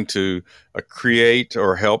trying to create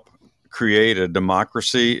or help create a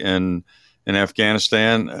democracy in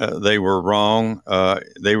Afghanistan, they were wrong.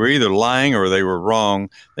 They were either lying or they were wrong.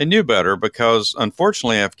 They knew better, because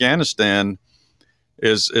unfortunately Afghanistan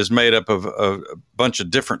is made up of a bunch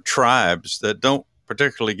of different tribes that don't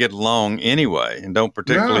particularly get along anyway, and don't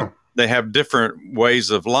particularly. No. They have different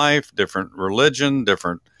ways of life, different religion,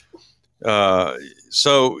 different.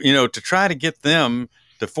 So, to try to get them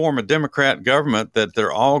to form a democrat government that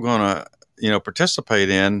they're all going to, participate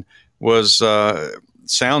in was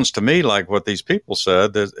sounds to me like what these people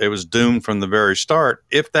said, that it was doomed from the very start,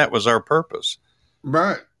 if that was our purpose.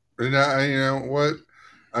 Right. And what?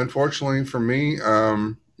 Unfortunately for me,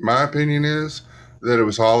 my opinion is that it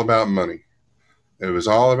was all about money. It was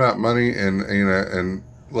all about money, and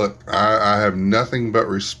look, I have nothing but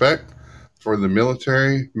respect for the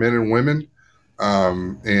military men and women,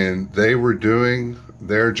 and they were doing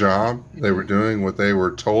their job. They were doing what they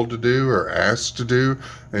were told to do or asked to do,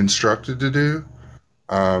 instructed to do.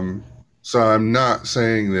 So I'm not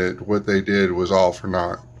saying that what they did was all for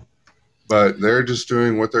naught, but they're just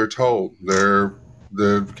doing what they're told.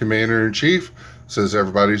 The commander in chief says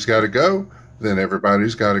everybody's got to go, then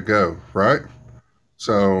everybody's got to go, right?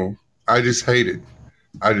 So I just hate it.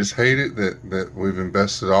 I just hate it that we've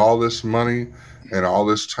invested all this money and all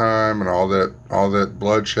this time and all that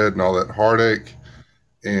bloodshed and all that heartache,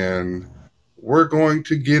 and we're going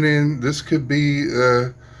to get in. This could be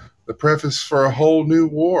the preface for a whole new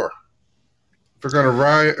war. If we're going to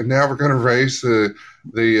riot, now we're going to raise the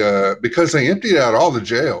because they emptied out all the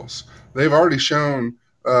jails. They've already shown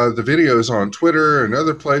the videos on Twitter and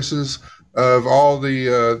other places of all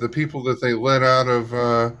the people that they let out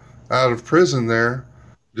of prison there,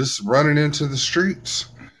 just running into the streets.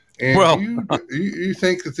 And you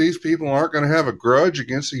think that these people aren't going to have a grudge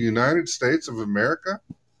against the United States of America?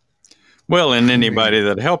 Well, and anybody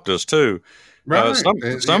that helped us too. Right.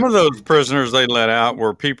 Some of those prisoners they let out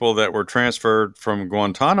were people that were transferred from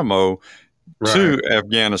Guantanamo to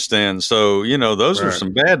Afghanistan. So, those are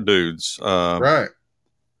some bad dudes. Right.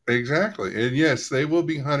 Exactly. And yes, they will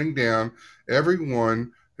be hunting down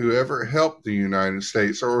everyone who ever helped the United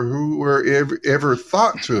States or who were ever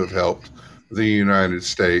thought to have helped the United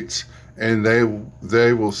States, and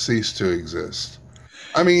they will cease to exist.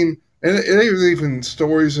 I mean, and there's even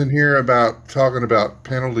stories in here about talking about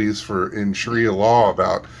penalties for in Sharia law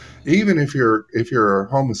about even if you're a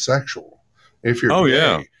homosexual, if you're Oh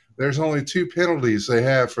yeah. gay, there's only two penalties they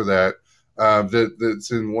have for that.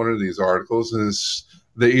 That's in one of these articles is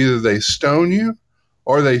that either they stone you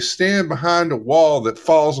or they stand behind a wall that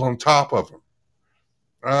falls on top of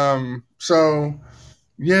them. So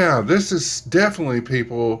yeah, this is definitely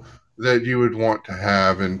people that you would want to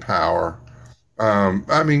have in power.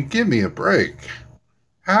 I mean, give me a break.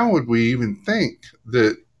 How would we even think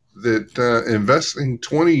that investing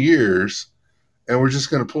 20 years and we're just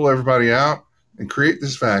going to pull everybody out and create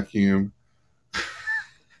this vacuum?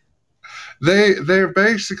 They're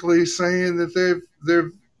basically saying that they've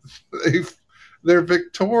they're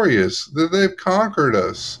victorious, that they've conquered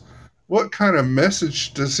us. What kind of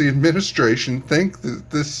message does the administration think that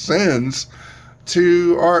this sends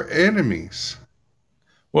to our enemies?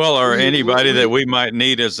 Well, or anybody that We we might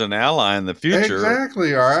need as an ally in the future.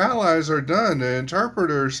 exactly. Our allies are done. The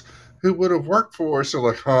interpreters who would have worked for us are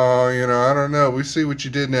like, oh, I don't know. We see what you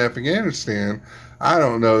did in Afghanistan. I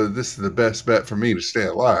don't know that this is the best bet for me to stay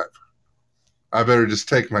alive. I better just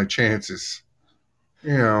take my chances.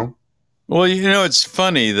 You know. Well, it's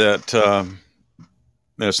funny that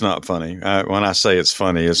it's not funny. When I say it's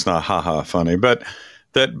funny, it's not haha funny, but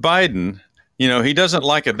that Biden, he doesn't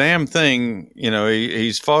like a damn thing.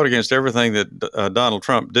 He's fought against everything that Donald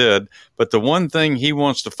Trump did. But the one thing he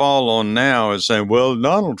wants to fall on now is saying, well,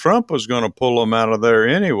 Donald Trump was going to pull him out of there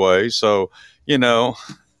anyway. So,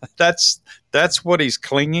 that's what he's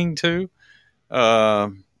clinging to.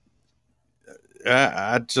 I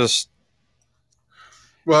just.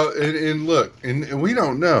 Well, and look, and we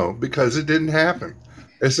don't know because it didn't happen.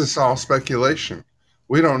 It's just all speculation.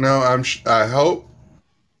 We don't know. I hope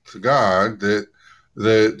to God that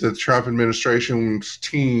the Trump administration's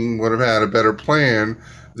team would have had a better plan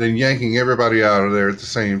than yanking everybody out of there at the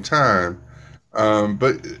same time.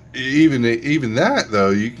 But even that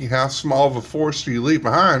though, how small of a force do you leave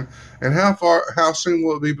behind, and how soon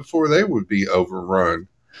will it be before they would be overrun?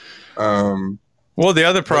 Well, the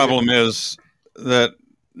other problem is that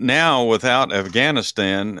now, without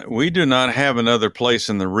Afghanistan, we do not have another place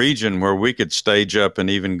in the region where we could stage up and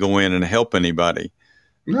even go in and help anybody.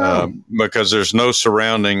 No. Because there's no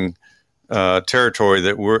surrounding territory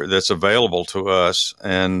that's available to us,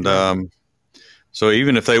 and so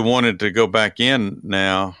even if they wanted to go back in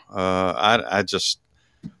now, I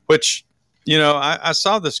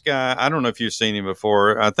saw this guy. I don't know if you've seen him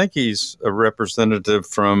before. I think he's a representative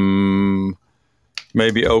from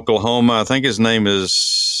maybe Oklahoma. I think his name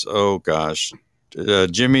is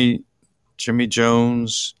Jimmy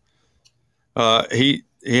Jones. He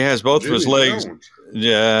has both of his legs. Jones.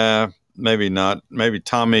 Yeah, maybe not. Maybe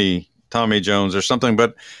Tommy Jones or something.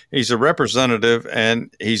 But he's a representative, and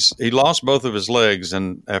he lost both of his legs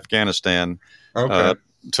in Afghanistan to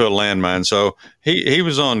a landmine. So he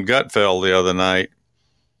was on Gutfeld the other night,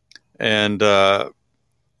 and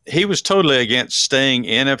he was totally against staying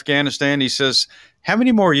in Afghanistan. He says, how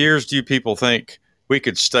many more years do you people think we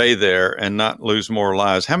could stay there and not lose more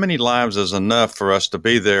lives? How many lives is enough for us to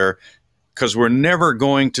be there? Because we're never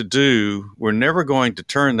going to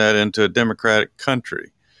turn that into a democratic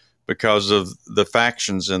country because of the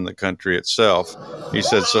factions in the country itself. He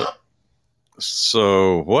said,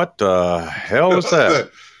 so what the hell was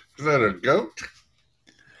that? Is that a goat?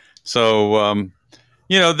 So,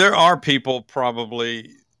 there are people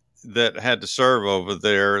probably that had to serve over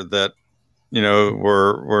there that,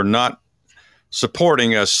 were not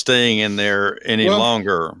supporting us staying in there any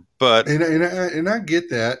longer. But and I get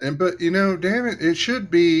that, but damn it,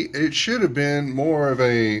 it should have been more of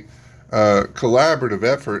a collaborative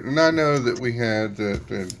effort. And I know that we had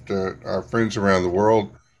our friends around the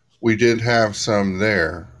world, we did have some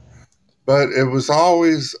there, but it was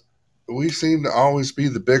always, we seemed to always be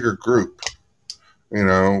the bigger group.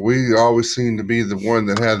 We always seemed to be the one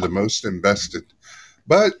that had the most invested.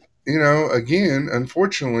 But again,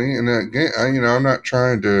 unfortunately, and again, I'm not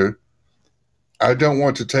trying to. I don't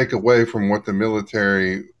want to take away from what the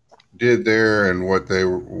military did there and what they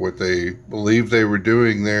believed they were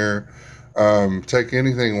doing there. Take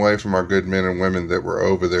anything away from our good men and women that were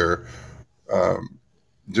over there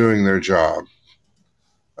doing their job.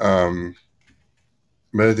 But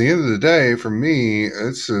at the end of the day, for me,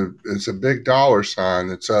 it's a big dollar sign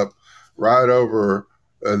that's up right over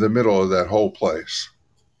the middle of that whole place.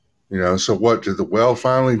 So what, did the well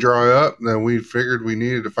finally dry up? Then we figured we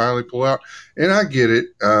needed to finally pull out. And I get it.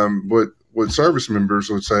 But what service members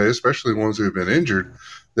would say, especially ones who have been injured,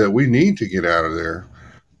 that we need to get out of there.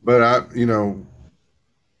 But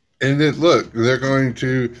and then look,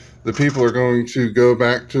 the people are going to go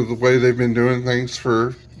back to the way they've been doing things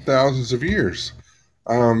for thousands of years,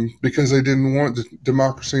 because they didn't want the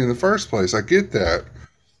democracy in the first place. I get that.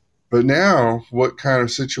 But now, what kind of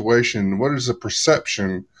situation, what is the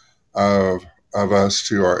perception of us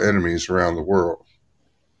to our enemies around the world?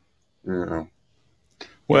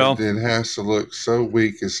 Well, it has to look so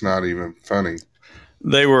weak, it's not even funny.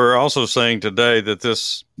 They were also saying today that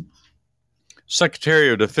this Secretary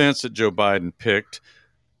of Defense that Joe Biden picked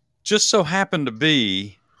just so happened to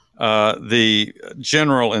be the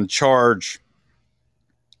general in charge,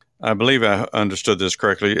 I believe I understood this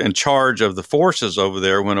correctly, in charge of the forces over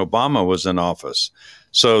there when Obama was in office.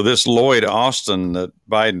 So this Lloyd Austin that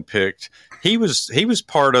Biden picked, he was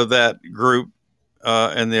part of that group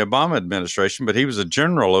in the Obama administration, but he was a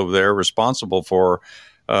general over there responsible for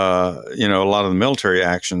a lot of the military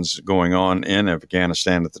actions going on in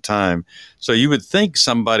Afghanistan at the time. So you would think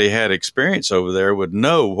somebody had experience over there would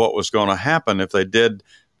know what was going to happen if they did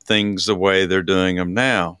things the way they're doing them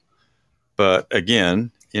now. But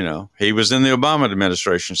again, he was in the Obama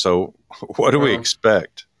administration. So what do we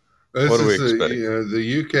expect?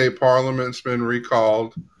 The UK Parliament's been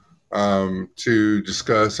recalled to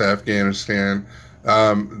discuss Afghanistan.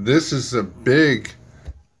 This is a big.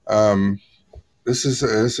 This is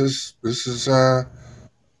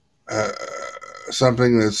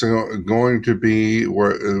something that's going to be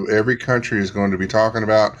where every country is going to be talking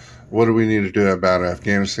about what do we need to do about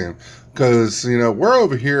Afghanistan, because we're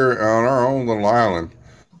over here on our own little island,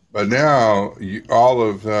 but now all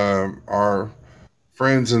of our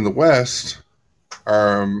friends in the West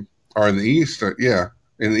are in the East,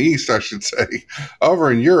 in the East I should say,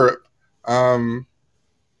 over in Europe, are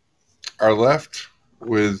left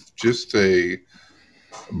with just a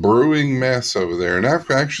brewing mess over there. And I've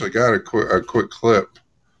actually got a quick clip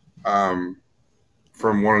from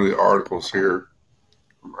one of the articles here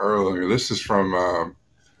from earlier. This is from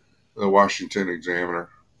the Washington Examiner.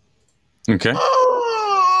 Okay.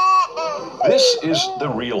 This is the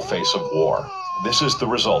real face of war. This is the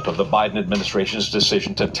result of the Biden administration's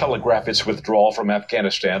decision to telegraph its withdrawal from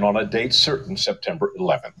Afghanistan on a date certain, September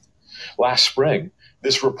 11th. Last spring,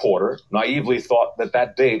 this reporter naively thought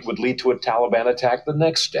that date would lead to a Taliban attack the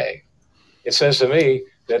next day. It says to me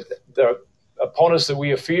that the opponents that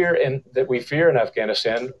we fear in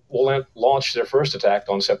Afghanistan will launch their first attack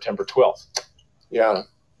on September 12th. Yeah,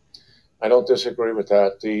 I don't disagree with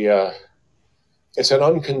that. It's an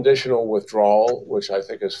unconditional withdrawal, which I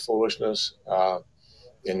think is foolishness,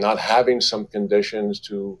 in not having some conditions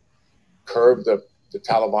to curb the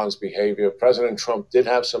Taliban's behavior. President Trump did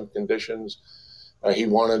have some conditions. He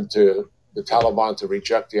wanted the Taliban to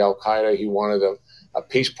reject the Al-Qaeda. He wanted a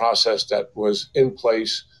peace process that was in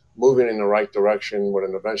place, moving in the right direction with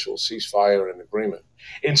an eventual ceasefire and an agreement.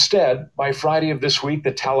 Instead, by Friday of this week,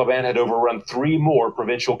 the Taliban had overrun 3 more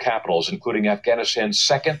provincial capitals, including Afghanistan's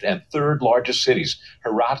second and third largest cities,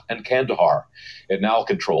 Herat and Kandahar. It now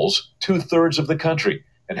controls 2/3 of the country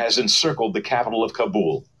and has encircled the capital of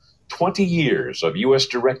Kabul. 20 years of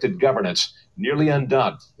U.S.-directed governance nearly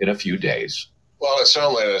undone in a few days. Well, it's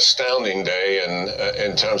certainly an astounding day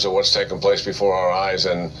in terms of what's taken place before our eyes.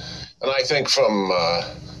 And I think from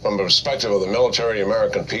the perspective of the military,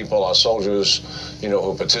 American people, our soldiers,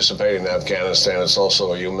 who participate in Afghanistan, it's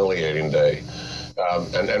also a humiliating day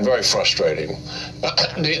and very frustrating.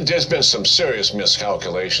 There's been some serious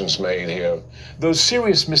miscalculations made here. Those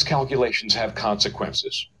serious miscalculations have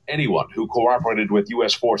consequences. Anyone who cooperated with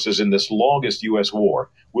U.S. forces in this longest U.S. war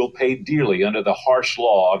will pay dearly under the harsh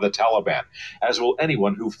law of the Taliban, as will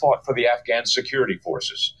anyone who fought for the Afghan security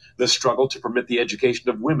forces. The struggle to permit the education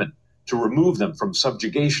of women, to remove them from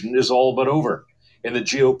subjugation, is all but over. In the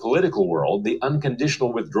geopolitical world, the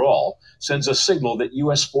unconditional withdrawal sends a signal that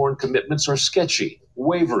U.S. foreign commitments are sketchy,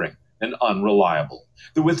 wavering, and unreliable.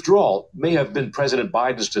 The withdrawal may have been President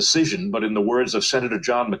Biden's decision, but in the words of Senator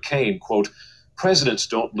John McCain, quote, "Presidents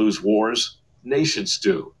don't lose wars, nations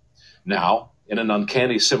do." Now, in an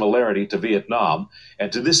uncanny similarity to Vietnam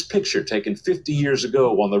and to this picture taken 50 years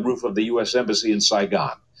ago on the roof of the U.S. Embassy in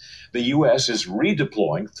Saigon, the U.S. is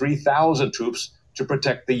redeploying 3,000 troops to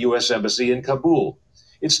protect the U.S. Embassy in Kabul.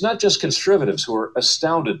 It's not just conservatives who are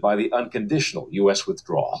astounded by the unconditional U.S.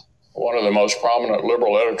 withdrawal. One of the most prominent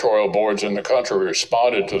liberal editorial boards in the country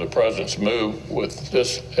responded to the president's move with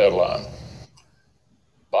this headline: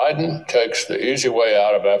 Biden takes the easy way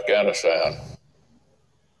out of Afghanistan.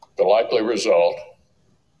 The likely result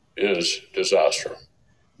is disaster.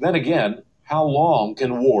 Then again, how long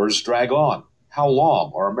can wars drag on? How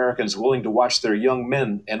long are Americans willing to watch their young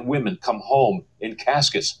men and women come home in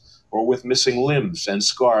caskets or with missing limbs and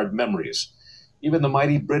scarred memories? Even the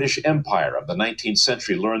mighty British Empire of the 19th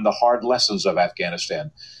century learned the hard lessons of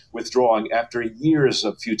Afghanistan, withdrawing after years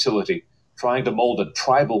of futility, trying to mold a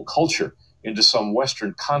tribal culture into some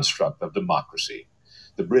Western construct of democracy.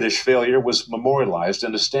 The British failure was memorialized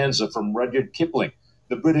in a stanza from Rudyard Kipling,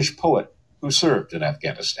 the British poet who served in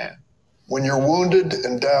Afghanistan. When you're wounded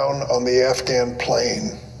and down on the Afghan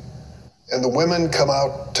plain, and the women come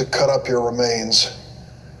out to cut up your remains,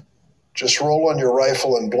 just roll on your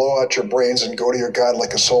rifle and blow out your brains and go to your God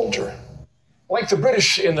like a soldier. Like the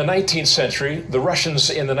British in the 19th century, the Russians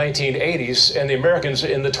in the 1980s, and the Americans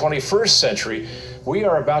in the 21st century, we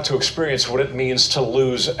are about to experience what it means to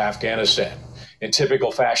lose Afghanistan. In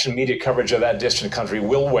typical fashion, media coverage of that distant country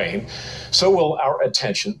will wane. So will our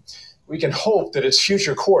attention. We can hope that its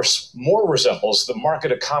future course more resembles the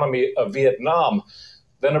market economy of Vietnam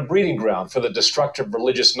than a breeding ground for the destructive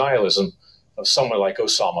religious nihilism of someone like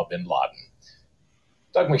Osama bin Laden.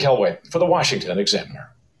 Doug McElway for the Washington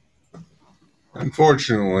Examiner.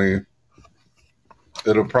 Unfortunately,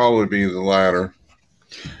 it'll probably be the latter.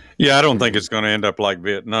 Yeah, I don't think it's going to end up like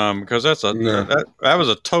Vietnam, because that was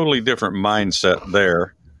a totally different mindset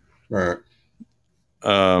there. Right.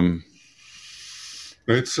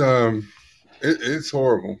 It's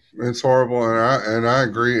horrible. It's horrible, and I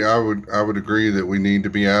agree. I would agree that we need to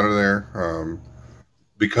be out of there.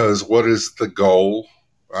 Because what is the goal?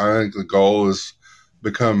 I think the goal is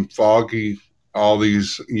become foggy all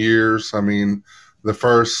these years. I mean, the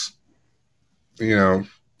first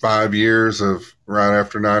 5 years of right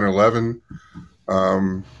after 9/11,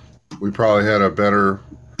 we probably had a better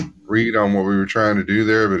read on what we were trying to do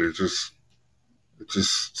there, but it just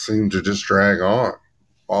seemed to just drag on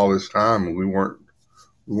all this time, and we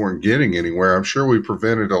weren't getting anywhere. I'm sure we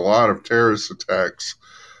prevented a lot of terrorist attacks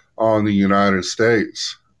on the United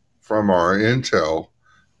States from our intel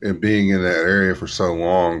and being in that area for so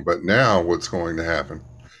long, but now what's going to happen?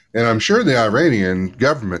 And I'm sure the Iranian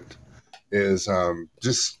government is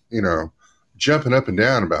just jumping up and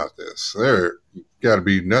down about this. They're got to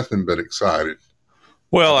be nothing but excited.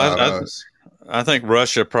 Well, I think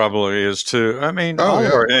Russia probably is too. I mean, all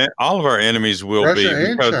of our enemies will Russia be,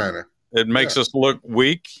 and because China. it makes us look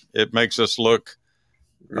weak. It makes us look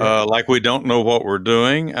like we don't know what we're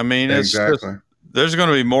doing. I mean, exactly. There's going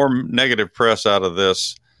to be more negative press out of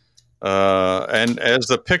this. And as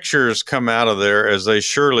the pictures come out of there, as they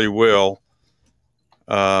surely will,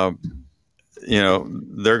 they're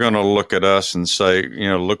going to look at us and say,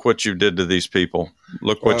 look what you did to these people.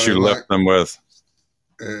 Look what you left them with.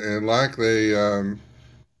 And like the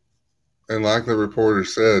reporter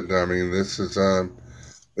said, I mean, this is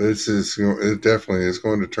it definitely is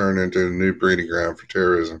going to turn into a new breeding ground for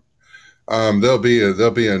terrorism. There'll be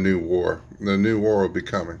a new war. The new war will be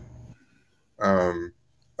coming.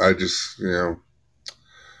 I just you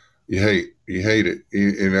hate it.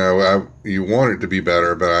 You want it to be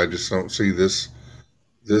better, but I just don't see this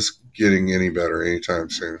getting any better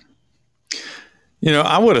anytime soon.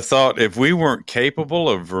 I would have thought if we weren't capable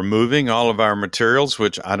of removing all of our materials,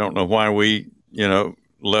 which I don't know why we,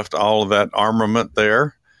 left all of that armament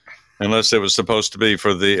there, unless it was supposed to be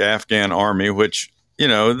for the Afghan army, which,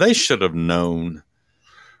 they should have known.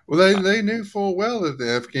 Well, they knew full well that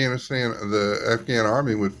the Afghan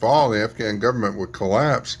army would fall, the Afghan government would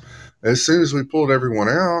collapse. As soon as we pulled everyone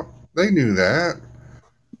out, they knew that.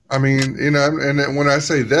 I mean, and when I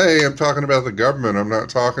say they, I'm talking about the government. I'm not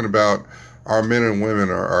talking about our men and women,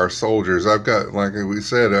 our soldiers. I've got, like we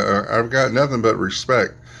said, I've got nothing but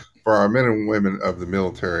respect for our men and women of the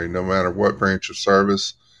military, no matter what branch of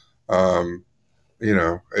service.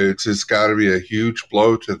 It's just got to be a huge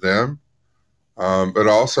blow to them. But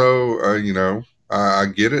also, I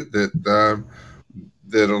get it that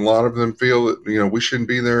a lot of them feel that, we shouldn't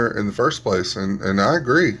be there in the first place. And I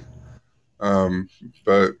agree.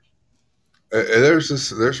 But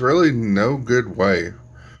there's really no good way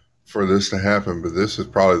for this to happen, but this is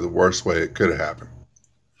probably the worst way it could have happened.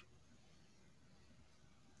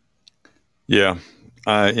 Yeah.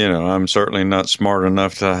 I'm certainly not smart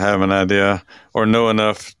enough to have an idea or know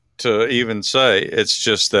enough to even say. It's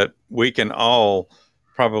just that we can all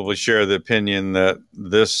probably share the opinion that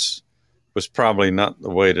this was probably not the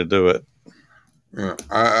way to do it. Yeah,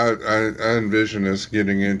 I envision us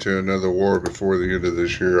getting into another war before the end of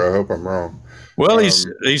this year. I hope I'm wrong. Well, he's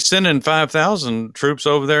sending 5,000 troops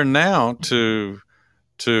over there now to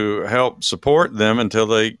help support them until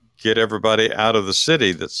they get everybody out of the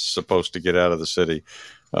city that's supposed to get out of the city.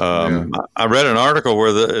 I read an article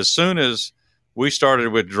where as soon as we started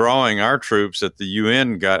withdrawing our troops that the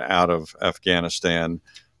UN got out of Afghanistan.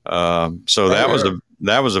 So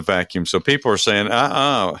that was a vacuum. So people are saying,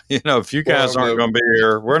 if you guys aren't going to be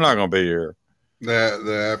here, we're not going to be here.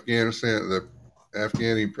 The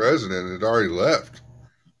Afghani president had already left.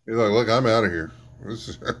 He's like, look, I'm out of here.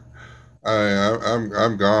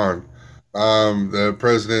 I'm gone. The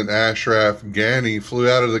president Ashraf Ghani flew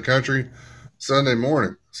out of the country Sunday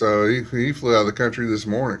morning, so he flew out of the country this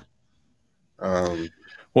morning.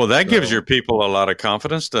 Well, that gives your people a lot of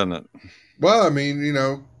confidence, doesn't it? Well, I mean,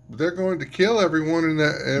 they're going to kill everyone in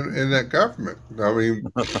that government. I mean,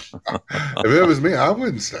 if it was me, I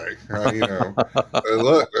wouldn't stay.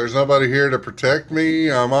 Look, there's nobody here to protect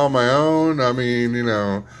me. I'm on my own. I mean,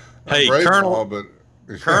 hey,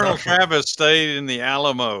 Colonel Travis stayed in the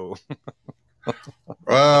Alamo.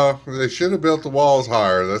 Well, they should have built the walls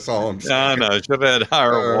higher. That's all I'm saying. I know. Should have had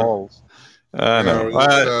higher walls. I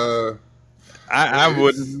know. I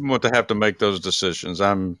wouldn't want to have to make those decisions.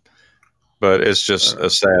 But it's just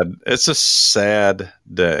it's a sad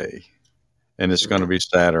day, and it's going to be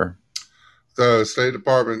sadder. The State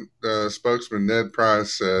Department spokesman Ned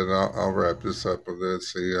Price said, I'll wrap this up with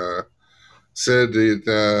this. He said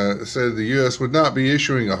the U.S. would not be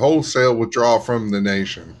issuing a wholesale withdrawal from the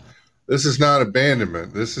nation. This is not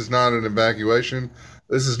abandonment. This is not an evacuation.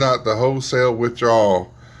 This is not the wholesale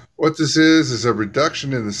withdrawal. What this is a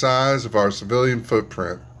reduction in the size of our civilian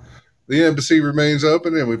footprint. The embassy remains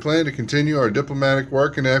open, and we plan to continue our diplomatic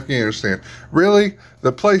work in Afghanistan. Really?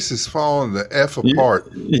 The place is falling the F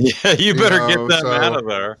apart. You better get them out of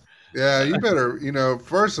there. Yeah, you better,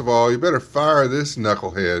 first of all, you better fire this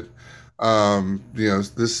knucklehead.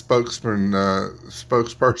 This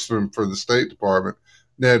spokesperson for the State Department,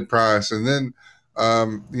 Ned Price, and then,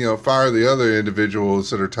 fire the other individuals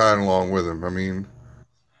that are tied along with him. I mean,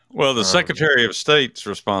 well, the Secretary of State's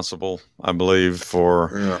responsible, I believe,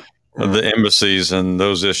 for the embassies and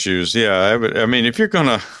those issues. Yeah, I mean, if you're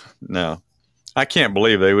no, I can't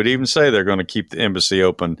believe they would even say they're going to keep the embassy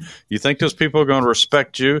open. You think those people are going to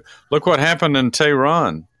respect you? Look what happened in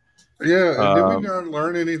Tehran. Yeah, did we not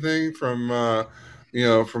learn anything from the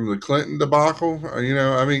Clinton debacle?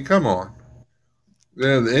 I mean, come on.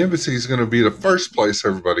 Yeah, the embassy is going to be the first place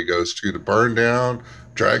everybody goes to burn down,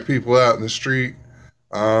 drag people out in the street.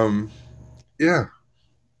 Yeah.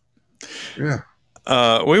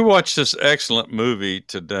 We watched this excellent movie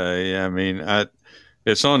today. I mean,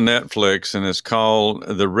 it's on Netflix, and it's called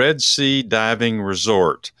The Red Sea Diving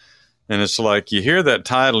Resort. And it's like you hear that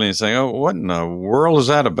title and you say, "Oh, what in the world is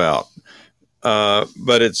that about?"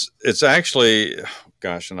 But it's actually,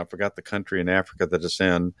 gosh, and I forgot the country in Africa that it's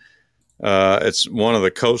in. It's one of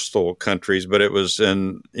the coastal countries, but it was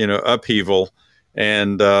in upheaval,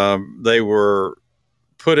 and they were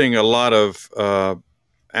putting a lot of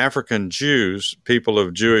African Jews, people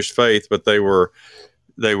of Jewish faith, but they were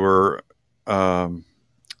well,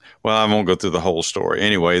 I won't go through the whole story.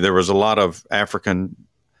 Anyway, there was a lot of African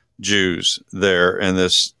Jews there in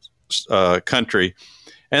this country,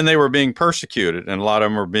 and they were being persecuted, and a lot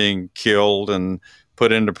of them were being killed and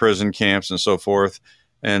put into prison camps and so forth.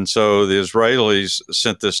 And so the Israelis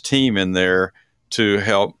sent this team in there to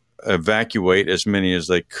help evacuate as many as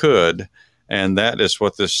they could. And that is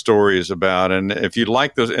what this story is about. And if you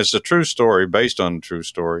like those, it's a true story based on a true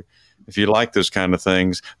story. If you like those kind of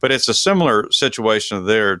things, but it's a similar situation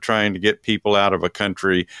there, trying to get people out of a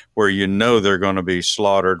country where they're going to be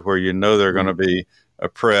slaughtered, where they're going to be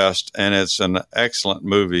oppressed. And it's an excellent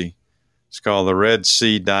movie. It's called The Red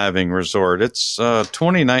Sea Diving Resort. It's a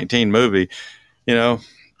 2019 movie. And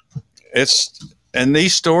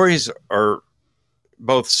these stories are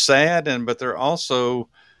both sad but they're also,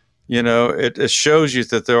 it shows you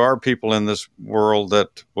that there are people in this world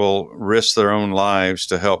that will risk their own lives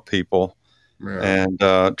to help people and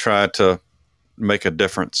try to make a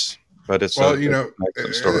difference. But it's story.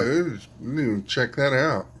 Check that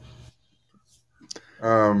out.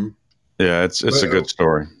 It's a good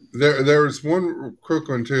story. There's one quick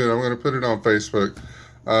one too, and I'm going to put it on Facebook.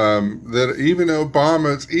 That even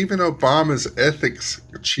Obama's ethics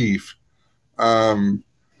chief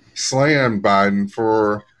slammed Biden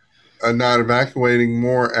for not evacuating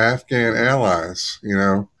more Afghan allies,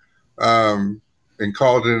 and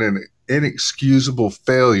called it an inexcusable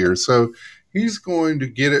failure. So he's going to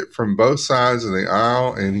get it from both sides of the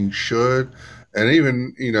aisle, and he should. And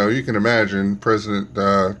even, you can imagine President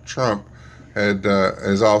Trump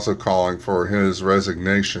is also calling for his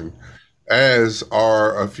resignation, as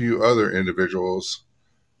are a few other individuals.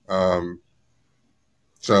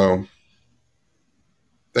 So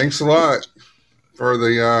thanks a lot. for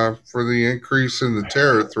the increase in the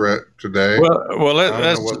terror threat today. Well, I don't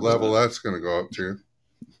know what level that's going to go up to.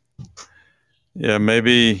 Yeah,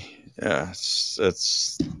 maybe. Yeah,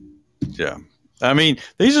 yeah. I mean,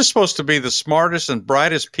 these are supposed to be the smartest and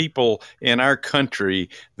brightest people in our country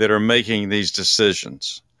that are making these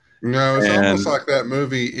decisions. No, it's almost like that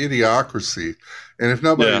movie Idiocracy. And if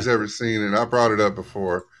nobody's ever seen it, I brought it up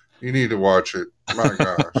before. You need to watch it. My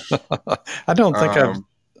gosh. I don't think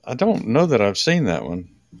I don't know that I've seen that one.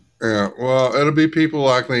 Yeah, well, it'll be people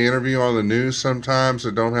like they interview on the news sometimes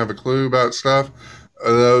that don't have a clue about stuff.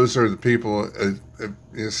 Those are the people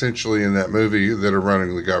essentially in that movie that are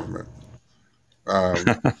running the government. But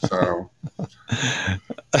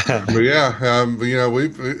yeah,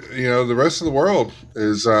 the rest of the world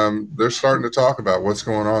is they're starting to talk about what's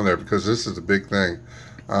going on there because this is a big thing.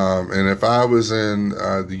 And if I was in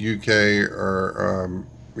the UK or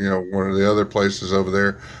one of the other places over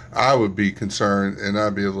there, I would be concerned and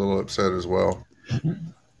I'd be a little upset as well.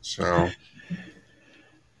 So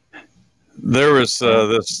there was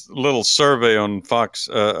this little survey on Fox.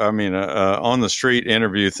 On the street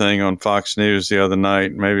interview thing on Fox News the other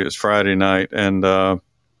night. Maybe it was Friday night, and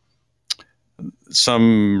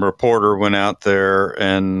some reporter went out there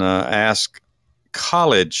and asked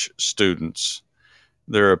college students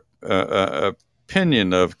their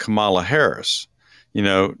opinion of Kamala Harris.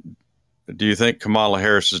 Do you think Kamala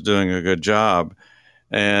Harris is doing a good job?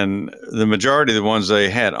 And the majority of the ones they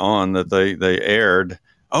had on that they aired,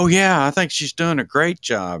 oh yeah, I think she's doing a great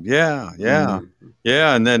job. Yeah.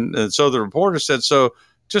 And then so the reporter said, so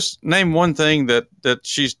just name one thing that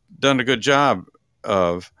she's done a good job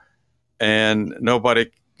of. And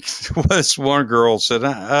nobody, this one girl said,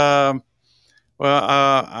 I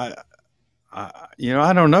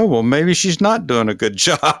don't know. Well, maybe she's not doing a good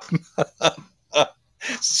job.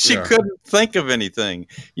 She couldn't think of anything.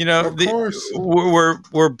 Of course. We're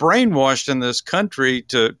brainwashed in this country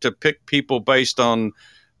to pick people based on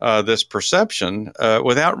this perception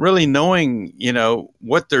without really knowing,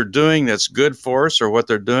 what they're doing that's good for us or what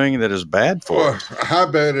they're doing that is bad for us. I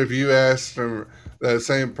bet if you asked them, that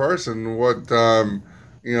same person what the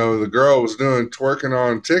girl was doing twerking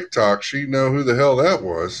on TikTok, she'd know who the hell that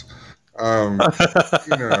was.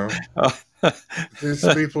 These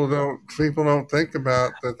people don't think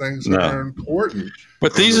about the things that are important.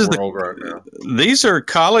 But these are world right now. These are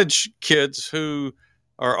college kids who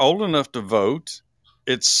are old enough to vote.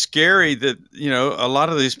 It's scary that a lot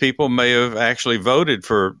of these people may have actually voted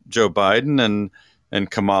for Joe Biden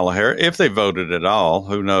and Kamala Harris if they voted at all.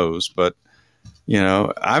 Who knows? But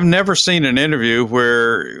I've never seen an interview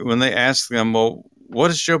where when they ask them, well, what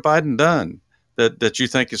has Joe Biden done that you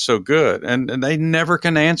think is so good? And they never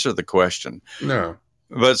can answer the question. No.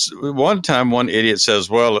 But one time one idiot says,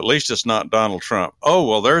 well, at least it's not Donald Trump. Oh,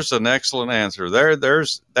 well, there's an excellent answer.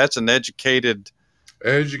 That's an educated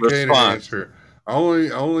response. Answer.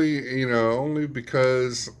 Only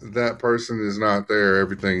because that person is not there,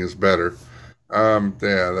 everything is better.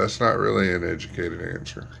 That's not really an educated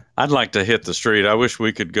answer. I'd like to hit the street. I wish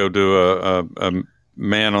we could go do a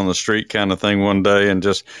man on the street kind of thing one day, and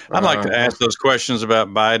I'd like to ask those questions about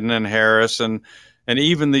Biden and Harris and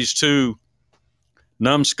even these two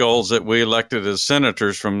numbskulls that we elected as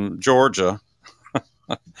senators from Georgia.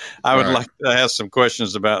 I would like to ask some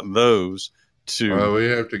questions about those too. Well, we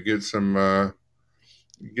have to get some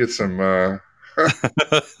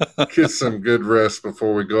good rest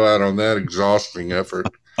before we go out on that exhausting effort.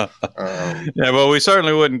 Well, we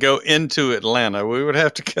certainly wouldn't go into Atlanta. We'd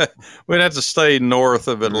have to stay north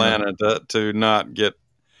of Atlanta to not get.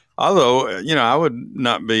 Although, I would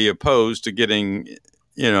not be opposed to getting,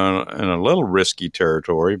 in a little risky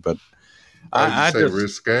territory. But I say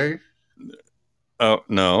risque. Oh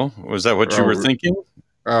no, was that what you were thinking?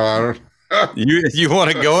 I don't. You want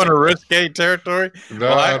to go in a risque territory?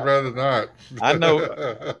 No, I'd rather not. I know.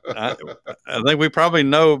 I think we probably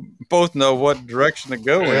both know what direction to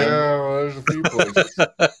go in. Yeah, well, there's a few places.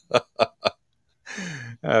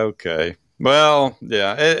 Okay. Well,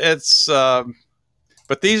 yeah, it's.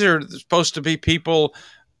 But these are supposed to be people.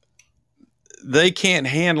 They can't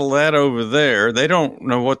handle that over there. They don't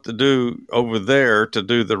know what to do over there to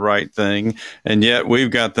do the right thing, and yet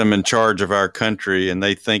we've got them in charge of our country, and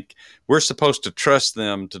they think we're supposed to trust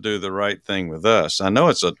them to do the right thing with us. I know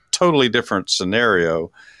it's a totally different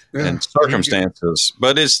scenario and circumstances,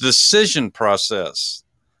 but it's the decision process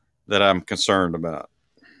that I'm concerned about.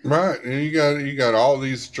 Right, and you got all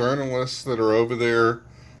these journalists that are over there,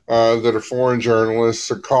 that are foreign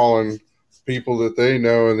journalists, are calling people that they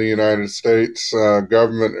know in the United States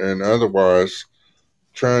government and otherwise,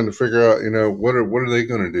 trying to figure out, what are they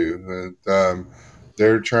going to do?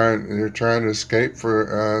 they're trying to escape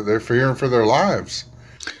for they're fearing for their lives,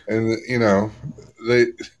 and they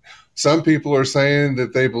some people are saying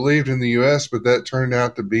that they believed in the U.S., but that turned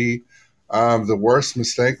out to be the worst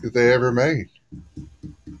mistake that they ever made,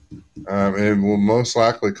 and will most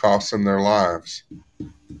likely cost them their lives.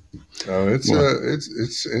 So it's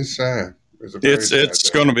sad. It's a very sad It's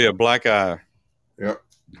day. going to be a black eye. Yep.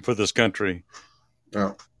 For this country.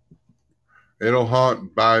 Yeah. It'll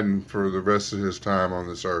haunt Biden for the rest of his time on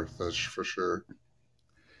this earth. That's for sure.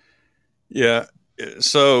 Yeah.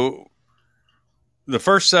 So the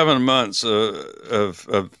first 7 months of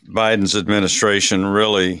Biden's administration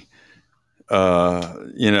really,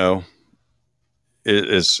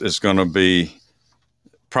 is going to be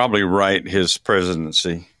probably right his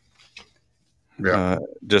presidency. Yeah.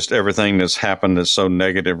 Just everything that's happened is so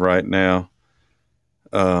negative right now.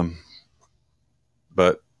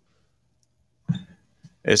 But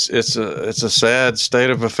it's a sad state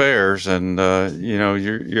of affairs, and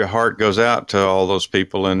your heart goes out to all those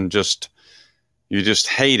people, and you just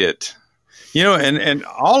hate it. And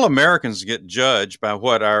all Americans get judged by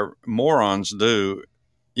what our morons do,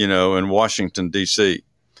 in Washington D.C.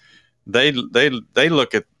 They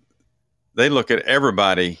look at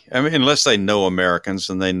everybody. I mean, unless they know Americans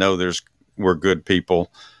and they know we're good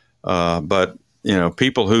people, but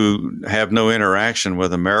people who have no interaction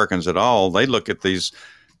with Americans at all, they look at these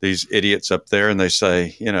idiots up there and they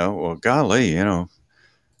say, well, golly,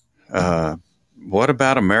 what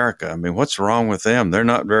about America? I mean, what's wrong with them? They're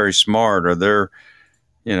not very smart, or they're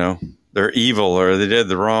evil, or they did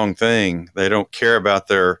the wrong thing. They don't care about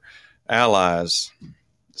their allies.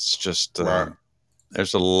 It's just,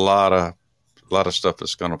 there's a lot of stuff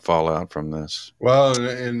that's going to fall out from this. Well,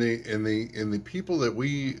 in the people that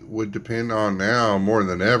we would depend on now more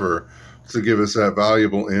than ever to give us that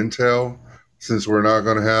valuable intel, since we're not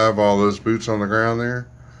going to have all those boots on the ground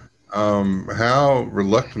there, how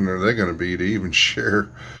reluctant are they going to be to even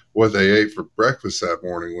share what they ate for breakfast that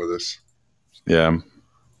morning with us? Yeah,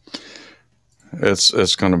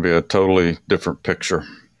 it's going to be a totally different picture.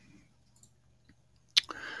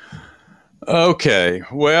 Okay,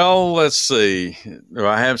 well, let's see. Do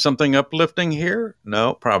I have something uplifting here?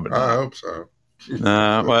 No, probably not. I hope so.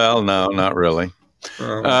 Well, no, not really.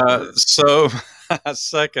 So, a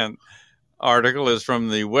second article is from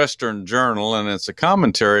the Western Journal, and it's a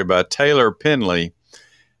commentary by Taylor Penley.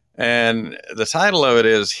 And the title of it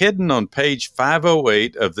is "Hidden on page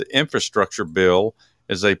 508 of the infrastructure bill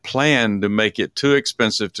is a plan to make it too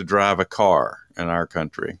expensive to drive a car in our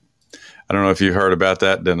country." I don't know if you heard about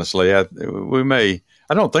that, Dennis Lee. I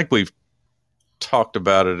don't think we've talked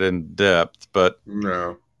about it in depth, but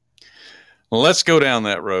no. Let's go down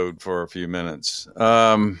that road for a few minutes.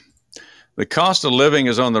 The cost of living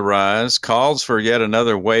is on the rise. Calls for yet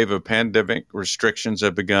another wave of pandemic restrictions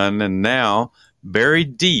have begun, and now,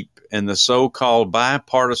 buried deep in the so-called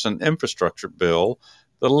bipartisan infrastructure bill,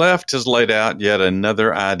 the left has laid out yet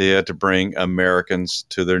another idea to bring Americans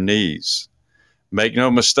to their knees. Make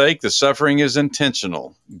no mistake, the suffering is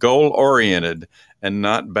intentional, goal-oriented, and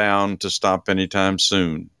not bound to stop anytime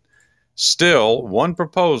soon. Still, one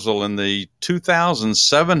proposal in the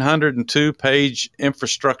 2,702-page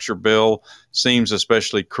infrastructure bill seems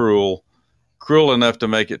especially cruel enough to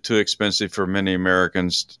make it too expensive for many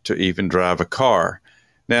Americans to even drive a car.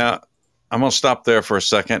 Now, I'm going to stop there for a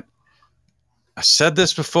second. I said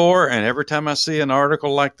this before, and every time I see an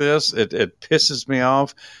article like this, it pisses me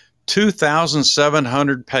off.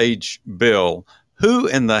 2,700-page bill. Who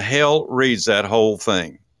in the hell reads that whole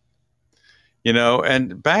thing?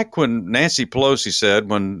 And back when Nancy Pelosi said,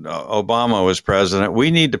 when Obama was president,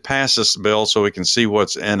 we need to pass this bill so we can see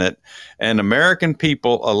what's in it. And American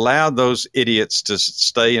people allowed those idiots to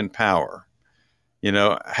stay in power.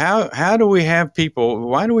 How do we have people,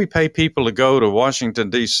 why do we pay people to go to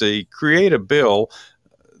Washington, D.C., create a bill,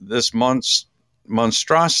 this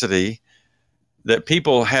monstrosity, that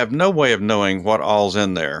people have no way of knowing what all's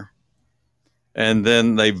in there, and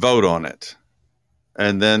then they vote on it,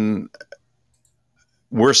 and then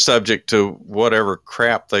we're subject to whatever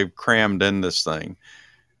crap they've crammed in this thing.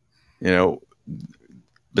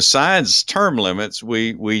 Besides term limits,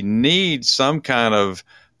 we need some kind of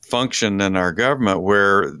function in our government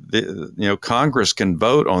where Congress can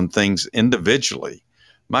vote on things individually.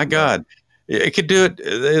 My God, it could do it.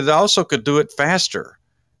 It also could do it faster.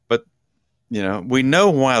 We know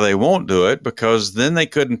why they won't do it, because then they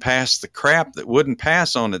couldn't pass the crap that wouldn't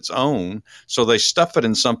pass on its own. So they stuff it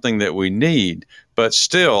in something that we need. But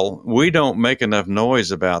still, we don't make enough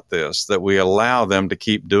noise about this, that we allow them to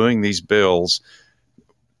keep doing these bills.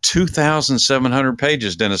 2,700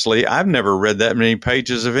 pages, Dennis Lee. I've never read that many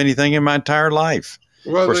pages of anything in my entire life.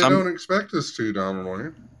 Well, course, they don't expect us to, Donald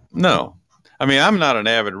Wayne. No. I mean, I'm not an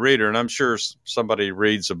avid reader, and I'm sure somebody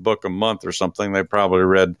reads a book a month or something. They probably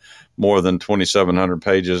read more than 2,700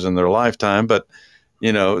 pages in their lifetime. But,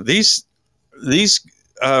 these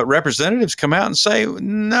representatives come out and say,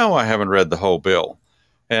 no, I haven't read the whole bill.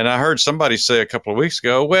 And I heard somebody say a couple of weeks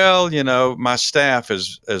ago, well, my staff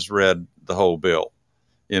has read the whole bill.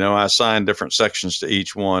 I assigned different sections to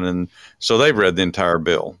each one. And so they've read the entire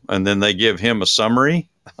bill. And then they give him a summary.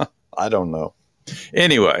 I don't know.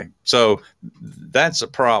 Anyway, so that's a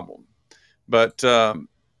problem. But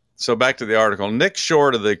so back to the article. Nick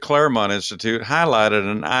Short of the Claremont Institute highlighted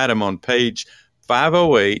an item on page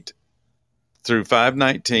 508 through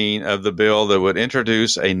 519 of the bill that would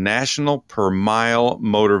introduce a national per mile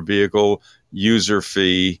motor vehicle user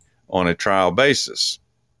fee on a trial basis.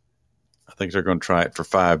 I think they're going to try it for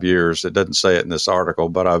 5 years. It doesn't say it in this article,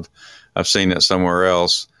 but I've seen it somewhere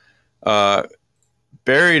else.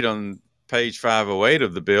 Buried on page 508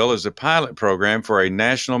 of the bill is a pilot program for a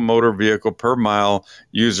national motor vehicle per mile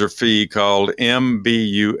user fee called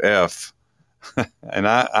MBUF. And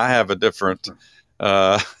I have a different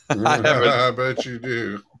I bet you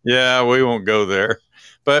do. Yeah, we won't go there.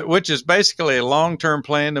 But which is basically a long-term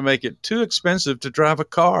plan to make it too expensive to drive a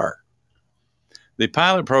car. The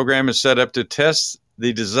pilot program is set up to test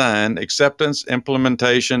the design, acceptance,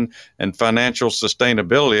 implementation, and financial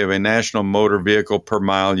sustainability of a national motor vehicle per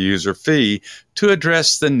mile user fee to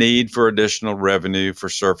address the need for additional revenue for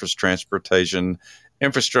surface transportation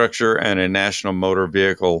infrastructure and a national motor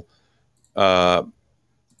vehicle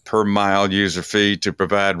per mile user fee to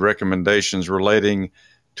provide recommendations relating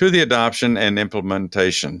to the adoption and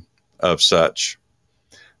implementation of such.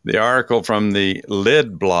 The article from the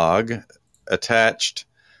LID blog attached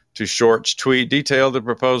to Short's tweet detailed the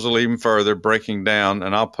proposal even further, breaking down,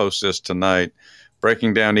 and I'll post this tonight,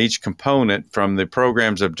 breaking down each component from the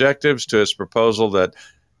program's objectives to its proposal that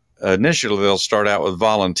initially they'll start out with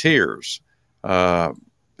volunteers. And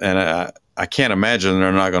I can't imagine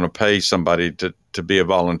they're not going to pay somebody to be a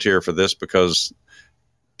volunteer for this, because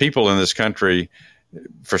people in this country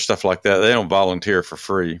for stuff like that, they don't volunteer for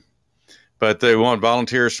free. But they want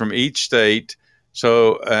volunteers from each state.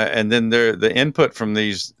 So, and then the input from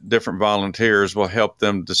these different volunteers will help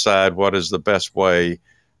them decide what is the best way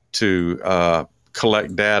to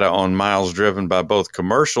collect data on miles driven by both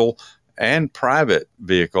commercial and private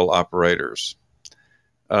vehicle operators.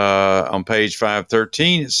 On page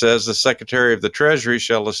 513, it says the Secretary of the Treasury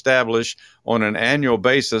shall establish on an annual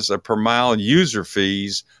basis a per mile user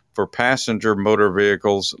fees for passenger motor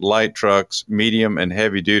vehicles, light trucks, medium and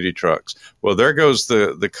heavy duty trucks. Well, there goes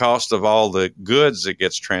the cost of all the goods that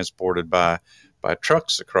gets transported by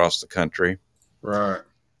trucks across the country. Right.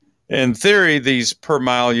 In theory, these per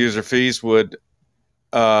mile user fees would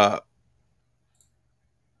would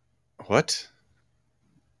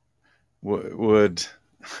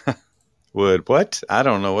what? I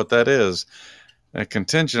don't know what that is.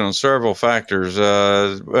 Contingent on several factors.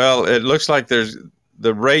 Well, it looks like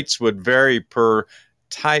the rates would vary per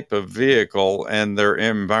type of vehicle and their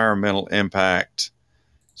environmental impact.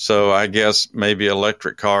 So I guess maybe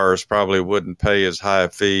electric cars probably wouldn't pay as high a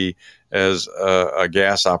fee as a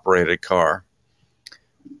gas-operated car.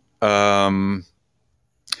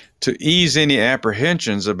 To ease any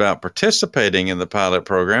apprehensions about participating in the pilot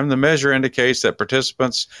program, the measure indicates that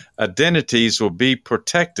participants' identities will be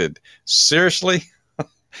protected. Seriously?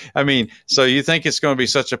 I mean, so you think it's going to be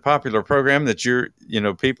such a popular program that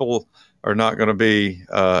people are not going to be,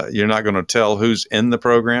 you're not going to tell who's in the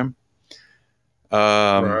program?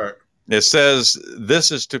 Right. It says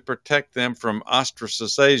this is to protect them from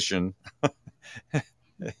ostracization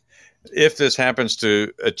if this happens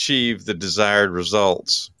to achieve the desired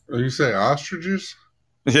results. You say ostriches?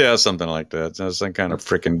 Yeah, something like that. That's some kind of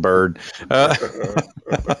freaking bird.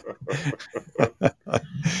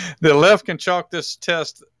 The left can chalk this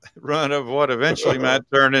test run of what eventually might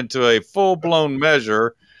turn into a full-blown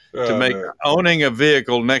measure to make owning a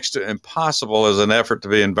vehicle next to impossible as an effort to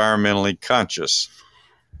be environmentally conscious.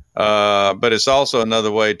 But it's also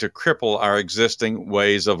another way to cripple our existing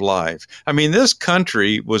ways of life. I mean, this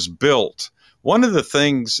country was built. One of the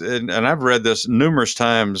things, and I've read this numerous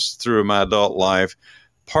times through my adult life,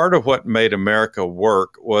 part of what made America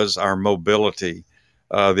work was our mobility.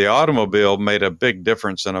 The automobile made a big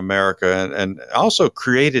difference in America and also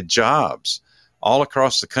created jobs all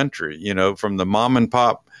across the country, from the mom and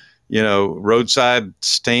pop, roadside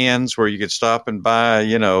stands where you could stop and buy,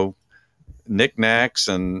 knickknacks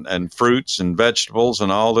and fruits and vegetables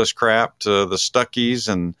and all this crap, to the Stuckies.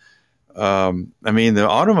 And I mean, the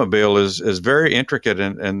automobile is very intricate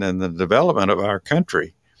in the development of our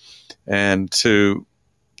country. And to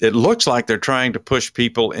it looks like they're trying to push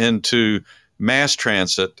people into mass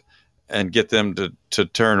transit and get them to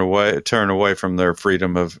turn away from their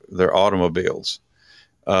freedom of their automobiles.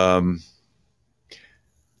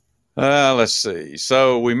 Let's see.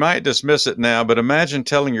 So we might dismiss it now, but imagine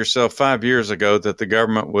telling yourself 5 years ago that the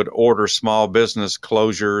government would order small business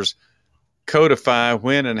closures, codify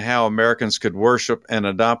when and how Americans could worship, and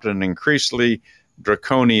adopt an increasingly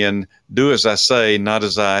draconian do as I say, not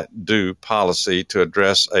as I do policy to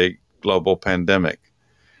address a global pandemic.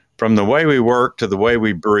 From the way we work to the way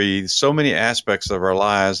we breathe, so many aspects of our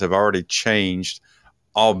lives have already changed,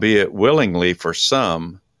 albeit willingly for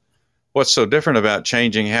some. What's so different about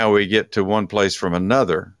changing how we get to one place from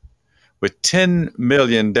another? With 10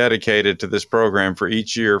 million dedicated to this program for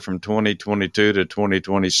each year from 2022 to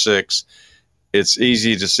 2026, it's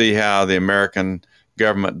easy to see how the American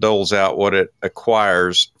government doles out what it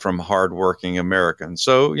acquires from hardworking Americans.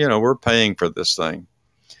 So, we're paying for this thing.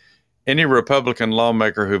 Any Republican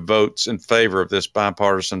lawmaker who votes in favor of this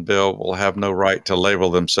bipartisan bill will have no right to label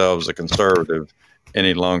themselves a conservative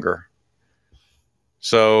any longer.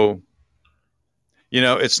 So,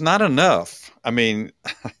 it's not enough. I mean,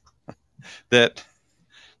 that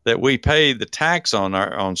we pay the tax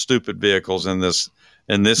on stupid vehicles in this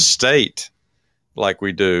state like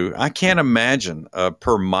we do. I can't imagine a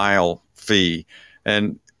per mile fee.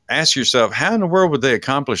 And ask yourself, how in the world would they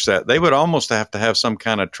accomplish that? They would almost have to have some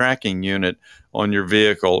kind of tracking unit on your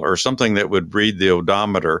vehicle or something that would read the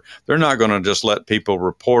odometer. They're not going to just let people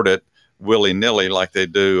report it willy-nilly like they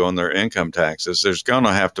do on their income taxes. There's going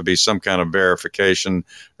to have to be some kind of verification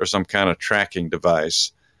or some kind of tracking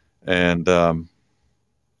device. And then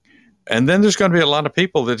there's going to be a lot of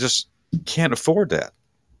people that just can't afford that.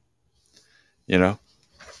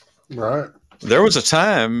 Right. There was a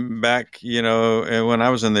time back, when I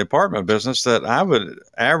was in the apartment business that I would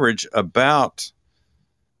average about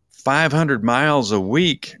 500 miles a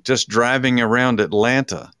week just driving around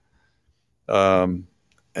Atlanta. And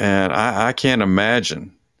I can't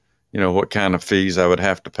imagine, what kind of fees I would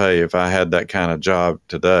have to pay if I had that kind of job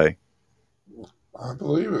today. I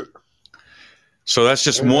believe it. So that's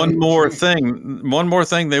just one more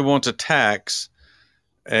thing they want to tax.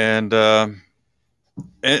 And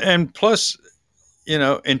plus,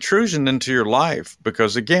 intrusion into your life,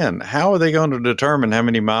 because again, how are they going to determine how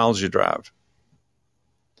many miles you drive?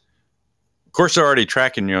 Of course, they're already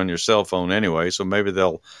tracking you on your cell phone anyway, so maybe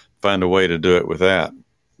they'll find a way to do it with that.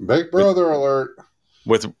 Big Brother alert.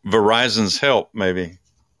 With Verizon's help, maybe.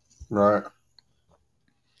 Right.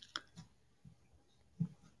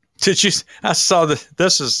 I saw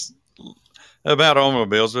this is about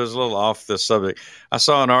automobiles, but it's a little off the subject. I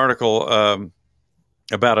saw an article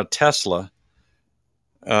about a Tesla.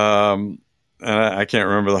 And I can't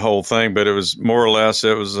remember the whole thing, but it was more or less,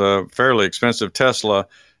 it was a fairly expensive Tesla.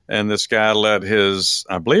 And this guy let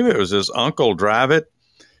I believe it was his uncle drive it.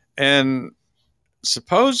 And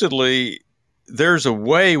supposedly there's a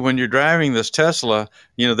way when you're driving this Tesla,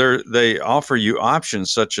 they offer you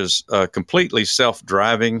options such as completely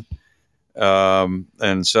self-driving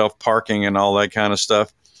and self-parking and all that kind of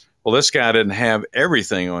stuff. Well, this guy didn't have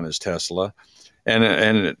everything on his Tesla.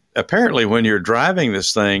 And apparently when you're driving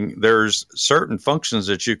this thing, there's certain functions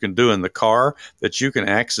that you can do in the car that you can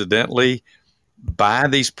accidentally buy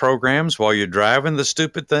these programs while you're driving the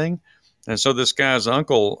stupid thing. And so this guy's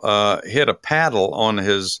uncle hit a paddle on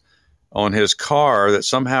his car that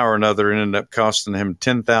somehow or another ended up costing him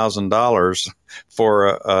 $10,000 for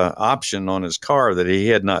a option on his car that he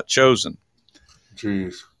had not chosen.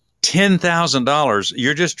 Jeez. $10,000.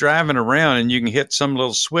 You're just driving around and you can hit some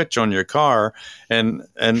little switch on your car and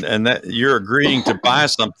that you're agreeing to buy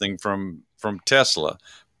something from Tesla.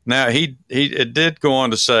 Now it did go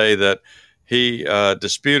on to say that he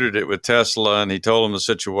disputed it with Tesla and he told them the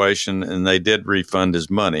situation and they did refund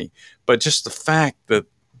his money. But just the fact that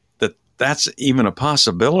that's even a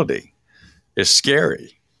possibility is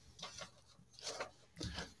scary.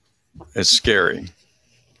 It's scary.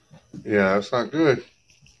 Yeah, it's not good.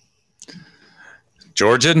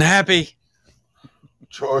 George isn't happy.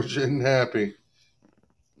 George isn't happy.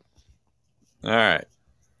 All right.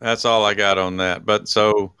 That's all I got on that. But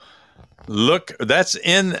so look, that's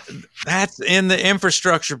in the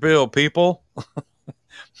infrastructure bill, people.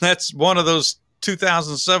 That's one of those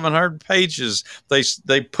 2,700 pages.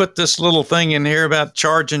 They put this little thing in here about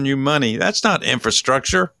charging you money. That's not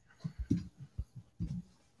infrastructure.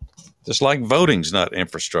 Just like voting's not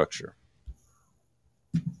infrastructure.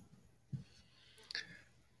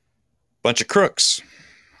 Bunch of crooks.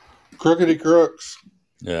 Crookedy crooks.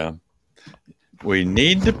 Yeah. We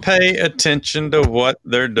need to pay attention to what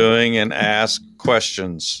they're doing and ask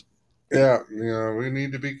questions. Yeah, we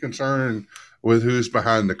need to be concerned with who's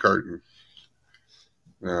behind the curtain.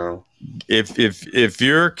 If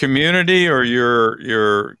your community or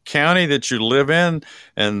your county that you live in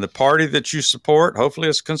and the party that you support, hopefully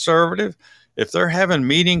it's conservative, if they're having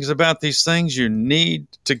meetings about these things, you need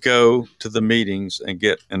to go to the meetings and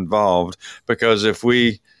get involved, because if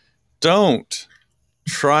we don't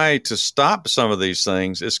try to stop some of these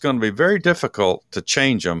things, it's going to be very difficult to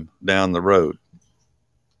change them down the road.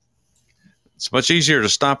 It's much easier to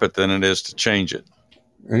stop it than it is to change it.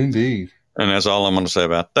 Indeed. And that's all I'm going to say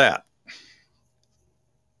about that.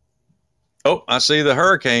 Oh, I see the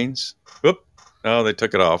hurricanes. Whoop. Oh, they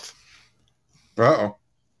took it off. Uh-oh.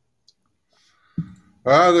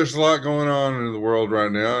 There's a lot going on in the world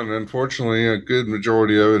right now, and unfortunately, a good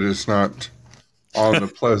majority of it is not on the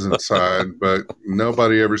pleasant side, but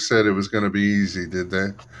nobody ever said it was going to be easy, did they?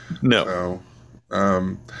 No.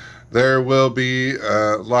 So, there will be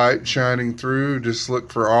light shining through. Just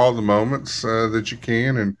look for all the moments that you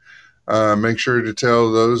can, and make sure to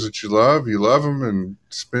tell those that you love them, and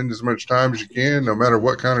spend as much time as you can, no matter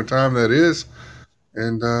what kind of time that is.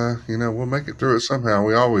 And, we'll make it through it somehow.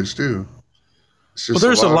 We always do. It's just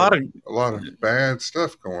there's a lot of bad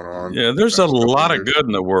stuff going on. Yeah, there's a lot of good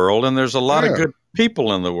in the world, and there's a lot of good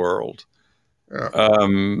people in the world. Yeah.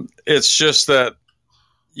 It's just that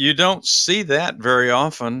you don't see that very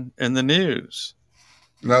often in the news.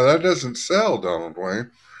 No, that doesn't sell, Donald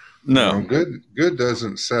Wayne. No. Good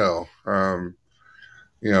doesn't sell.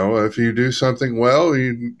 If you do something well,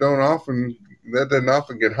 that doesn't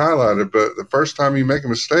often get highlighted, but the first time you make a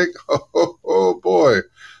mistake, oh boy,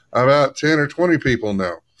 about 10 or 20 people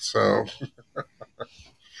know. So,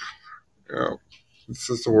 it's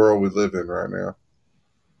just the world we live in right now.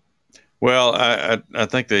 Well, I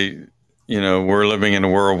think we're living in a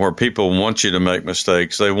world where people want you to make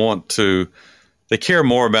mistakes. They care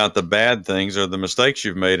more about the bad things or the mistakes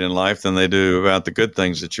you've made in life than they do about the good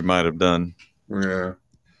things that you might have done. Yeah.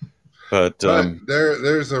 But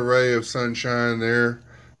there's a ray of sunshine there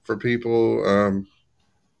for people.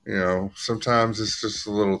 Sometimes it's just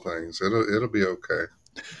the little things. It'll be okay.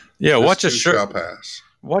 Yeah, shall pass.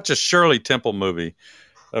 Watch a Shirley Temple movie.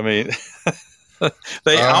 I mean,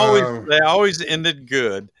 they always ended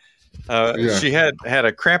good. She had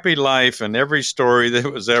a crappy life in every story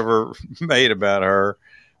that was ever made about her,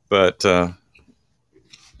 but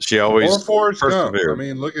she always or Forrest Gump. persevered. I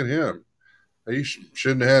mean, look at him. He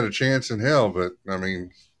shouldn't have had a chance in hell, but I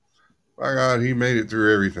mean, by God, he made it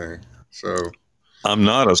through everything. So I'm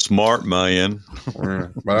not a smart man,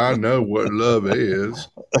 but I know what love is.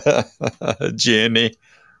 Jenny.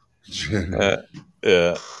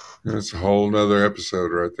 Yeah. That's a whole nother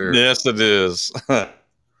episode right there. Yes, it is.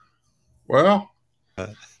 Well,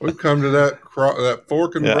 we've come to that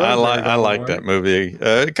fork in the road. I like that movie.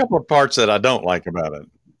 A couple of parts that I don't like about it.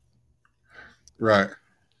 Right.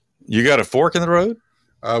 You got a fork in the road?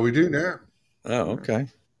 We do now. Oh, okay.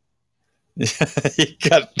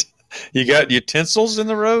 you got utensils in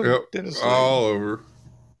the road? Yep, all over.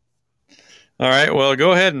 All right. Well,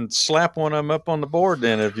 go ahead and slap one of them up on the board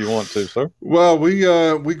then if you want to, sir. Well,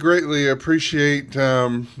 we greatly appreciate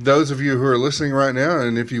those of you who are listening right now.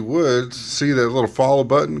 And if you would see that little follow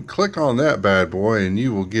button, click on that bad boy and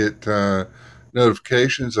you will get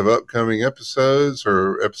notifications of upcoming episodes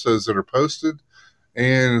or episodes that are posted,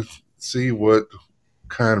 and see what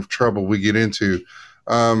kind of trouble we get into.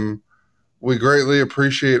 We greatly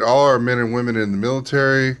appreciate all our men and women in the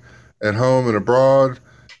military, at home and abroad,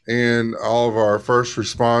 and all of our first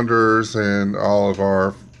responders and all of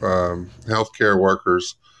our healthcare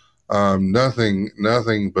workers.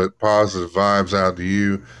 Nothing but positive vibes out to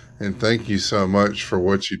you, and thank you so much for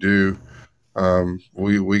what you do.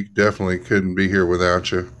 We definitely couldn't be here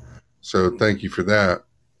without you, so thank you for that.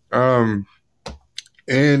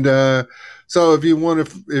 So if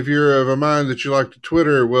you're of a mind that you like to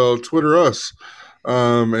Twitter, well, Twitter us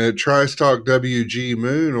at TriStalk WG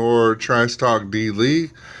Moon or TriStalk D Lee.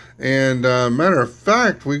 And matter of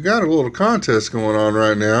fact, we've got a little contest going on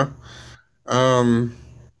right now. And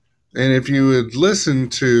if you would listen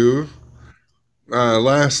to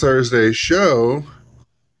last Thursday's show,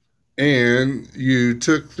 and you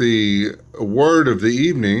took the word of the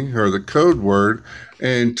evening or the code word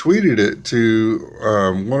and tweeted it to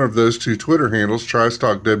one of those two Twitter handles,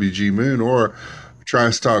 TriStalk WG Moon or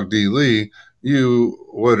TriStalk D Lee, you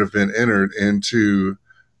would have been entered into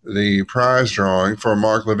the prize drawing for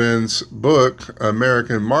Mark Levin's book,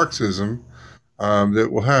 American Marxism, that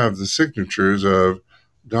will have the signatures of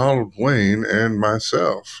Donald Wayne and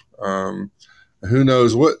myself. Who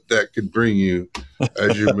knows what that could bring you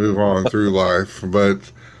as you move on through life.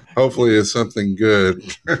 But Hopefully it's something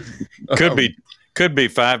good. Could be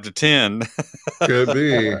 5 to 10. Could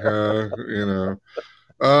be,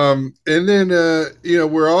 and then,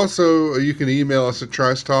 we're also, you can email us at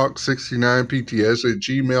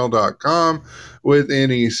tricetalk69pts@gmail.com with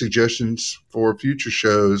any suggestions for future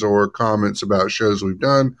shows or comments about shows we've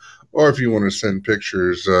done, or if you want to send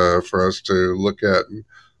pictures for us to look at and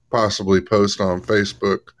possibly post on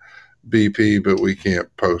Facebook BP, but we can't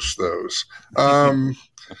post those.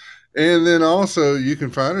 And then also, you can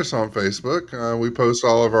find us on Facebook. We post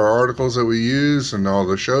all of our articles that we use, and all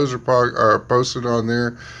the shows are posted on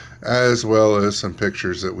there, as well as some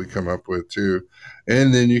pictures that we come up with too.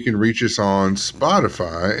 And then you can reach us on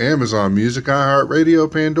Spotify, Amazon Music, iHeartRadio,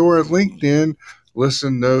 Pandora, LinkedIn,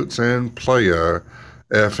 Listen Notes, and Playa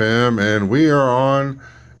FM. And we are on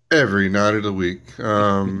every night of the week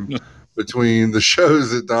between the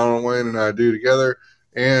shows that Donald Wayne and I do together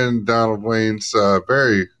and Donald Wayne's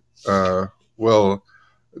very well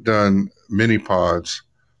done mini pods.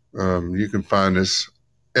 You can find us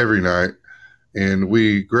every night, and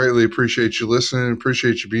we greatly appreciate you listening.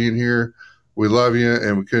 Appreciate you being here. We love you,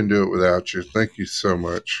 and we couldn't do it without you. Thank you so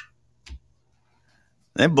much.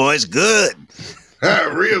 That boy's good.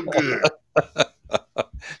 Real good.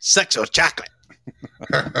 Sexual chocolate.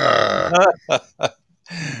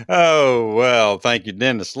 Oh, well, thank you,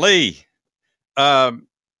 Dennis Lee.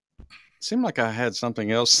 Seemed like I had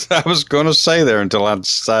something else I was going to say there until I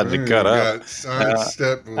decided to cut up.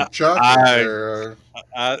 Sidestep with chocolate there.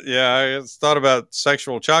 I thought about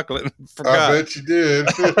sexual chocolate and forgot. I bet you did.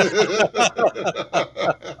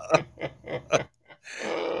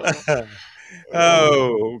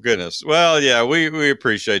 Oh, goodness. Well, yeah, we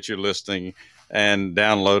appreciate you listening and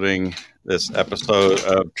downloading this episode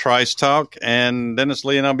of Trice Talk. And Dennis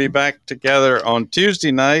Lee and I'll be back together on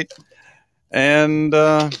Tuesday night. And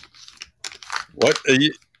what are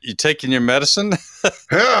you taking your medicine?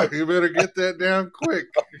 Yeah, you better get that down quick.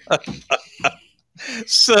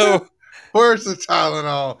 So where's the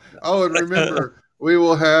Tylenol? Oh, and remember, we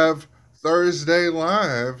will have Thursday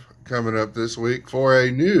Live coming up this week for a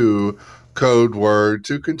new code word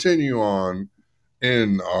to continue on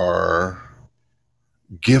in our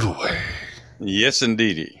giveaway. Yes,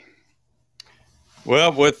 indeedy.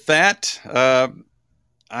 Well, with that,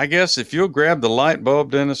 I guess if you'll grab the light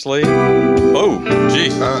bulb, Dennis Lee. Oh,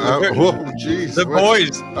 geez. Whoa, geez. The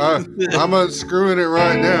boys. I'm unscrewing it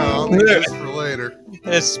right now. I'll leave this for later.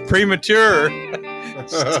 It's premature.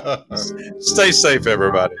 Stay safe,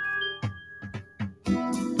 everybody.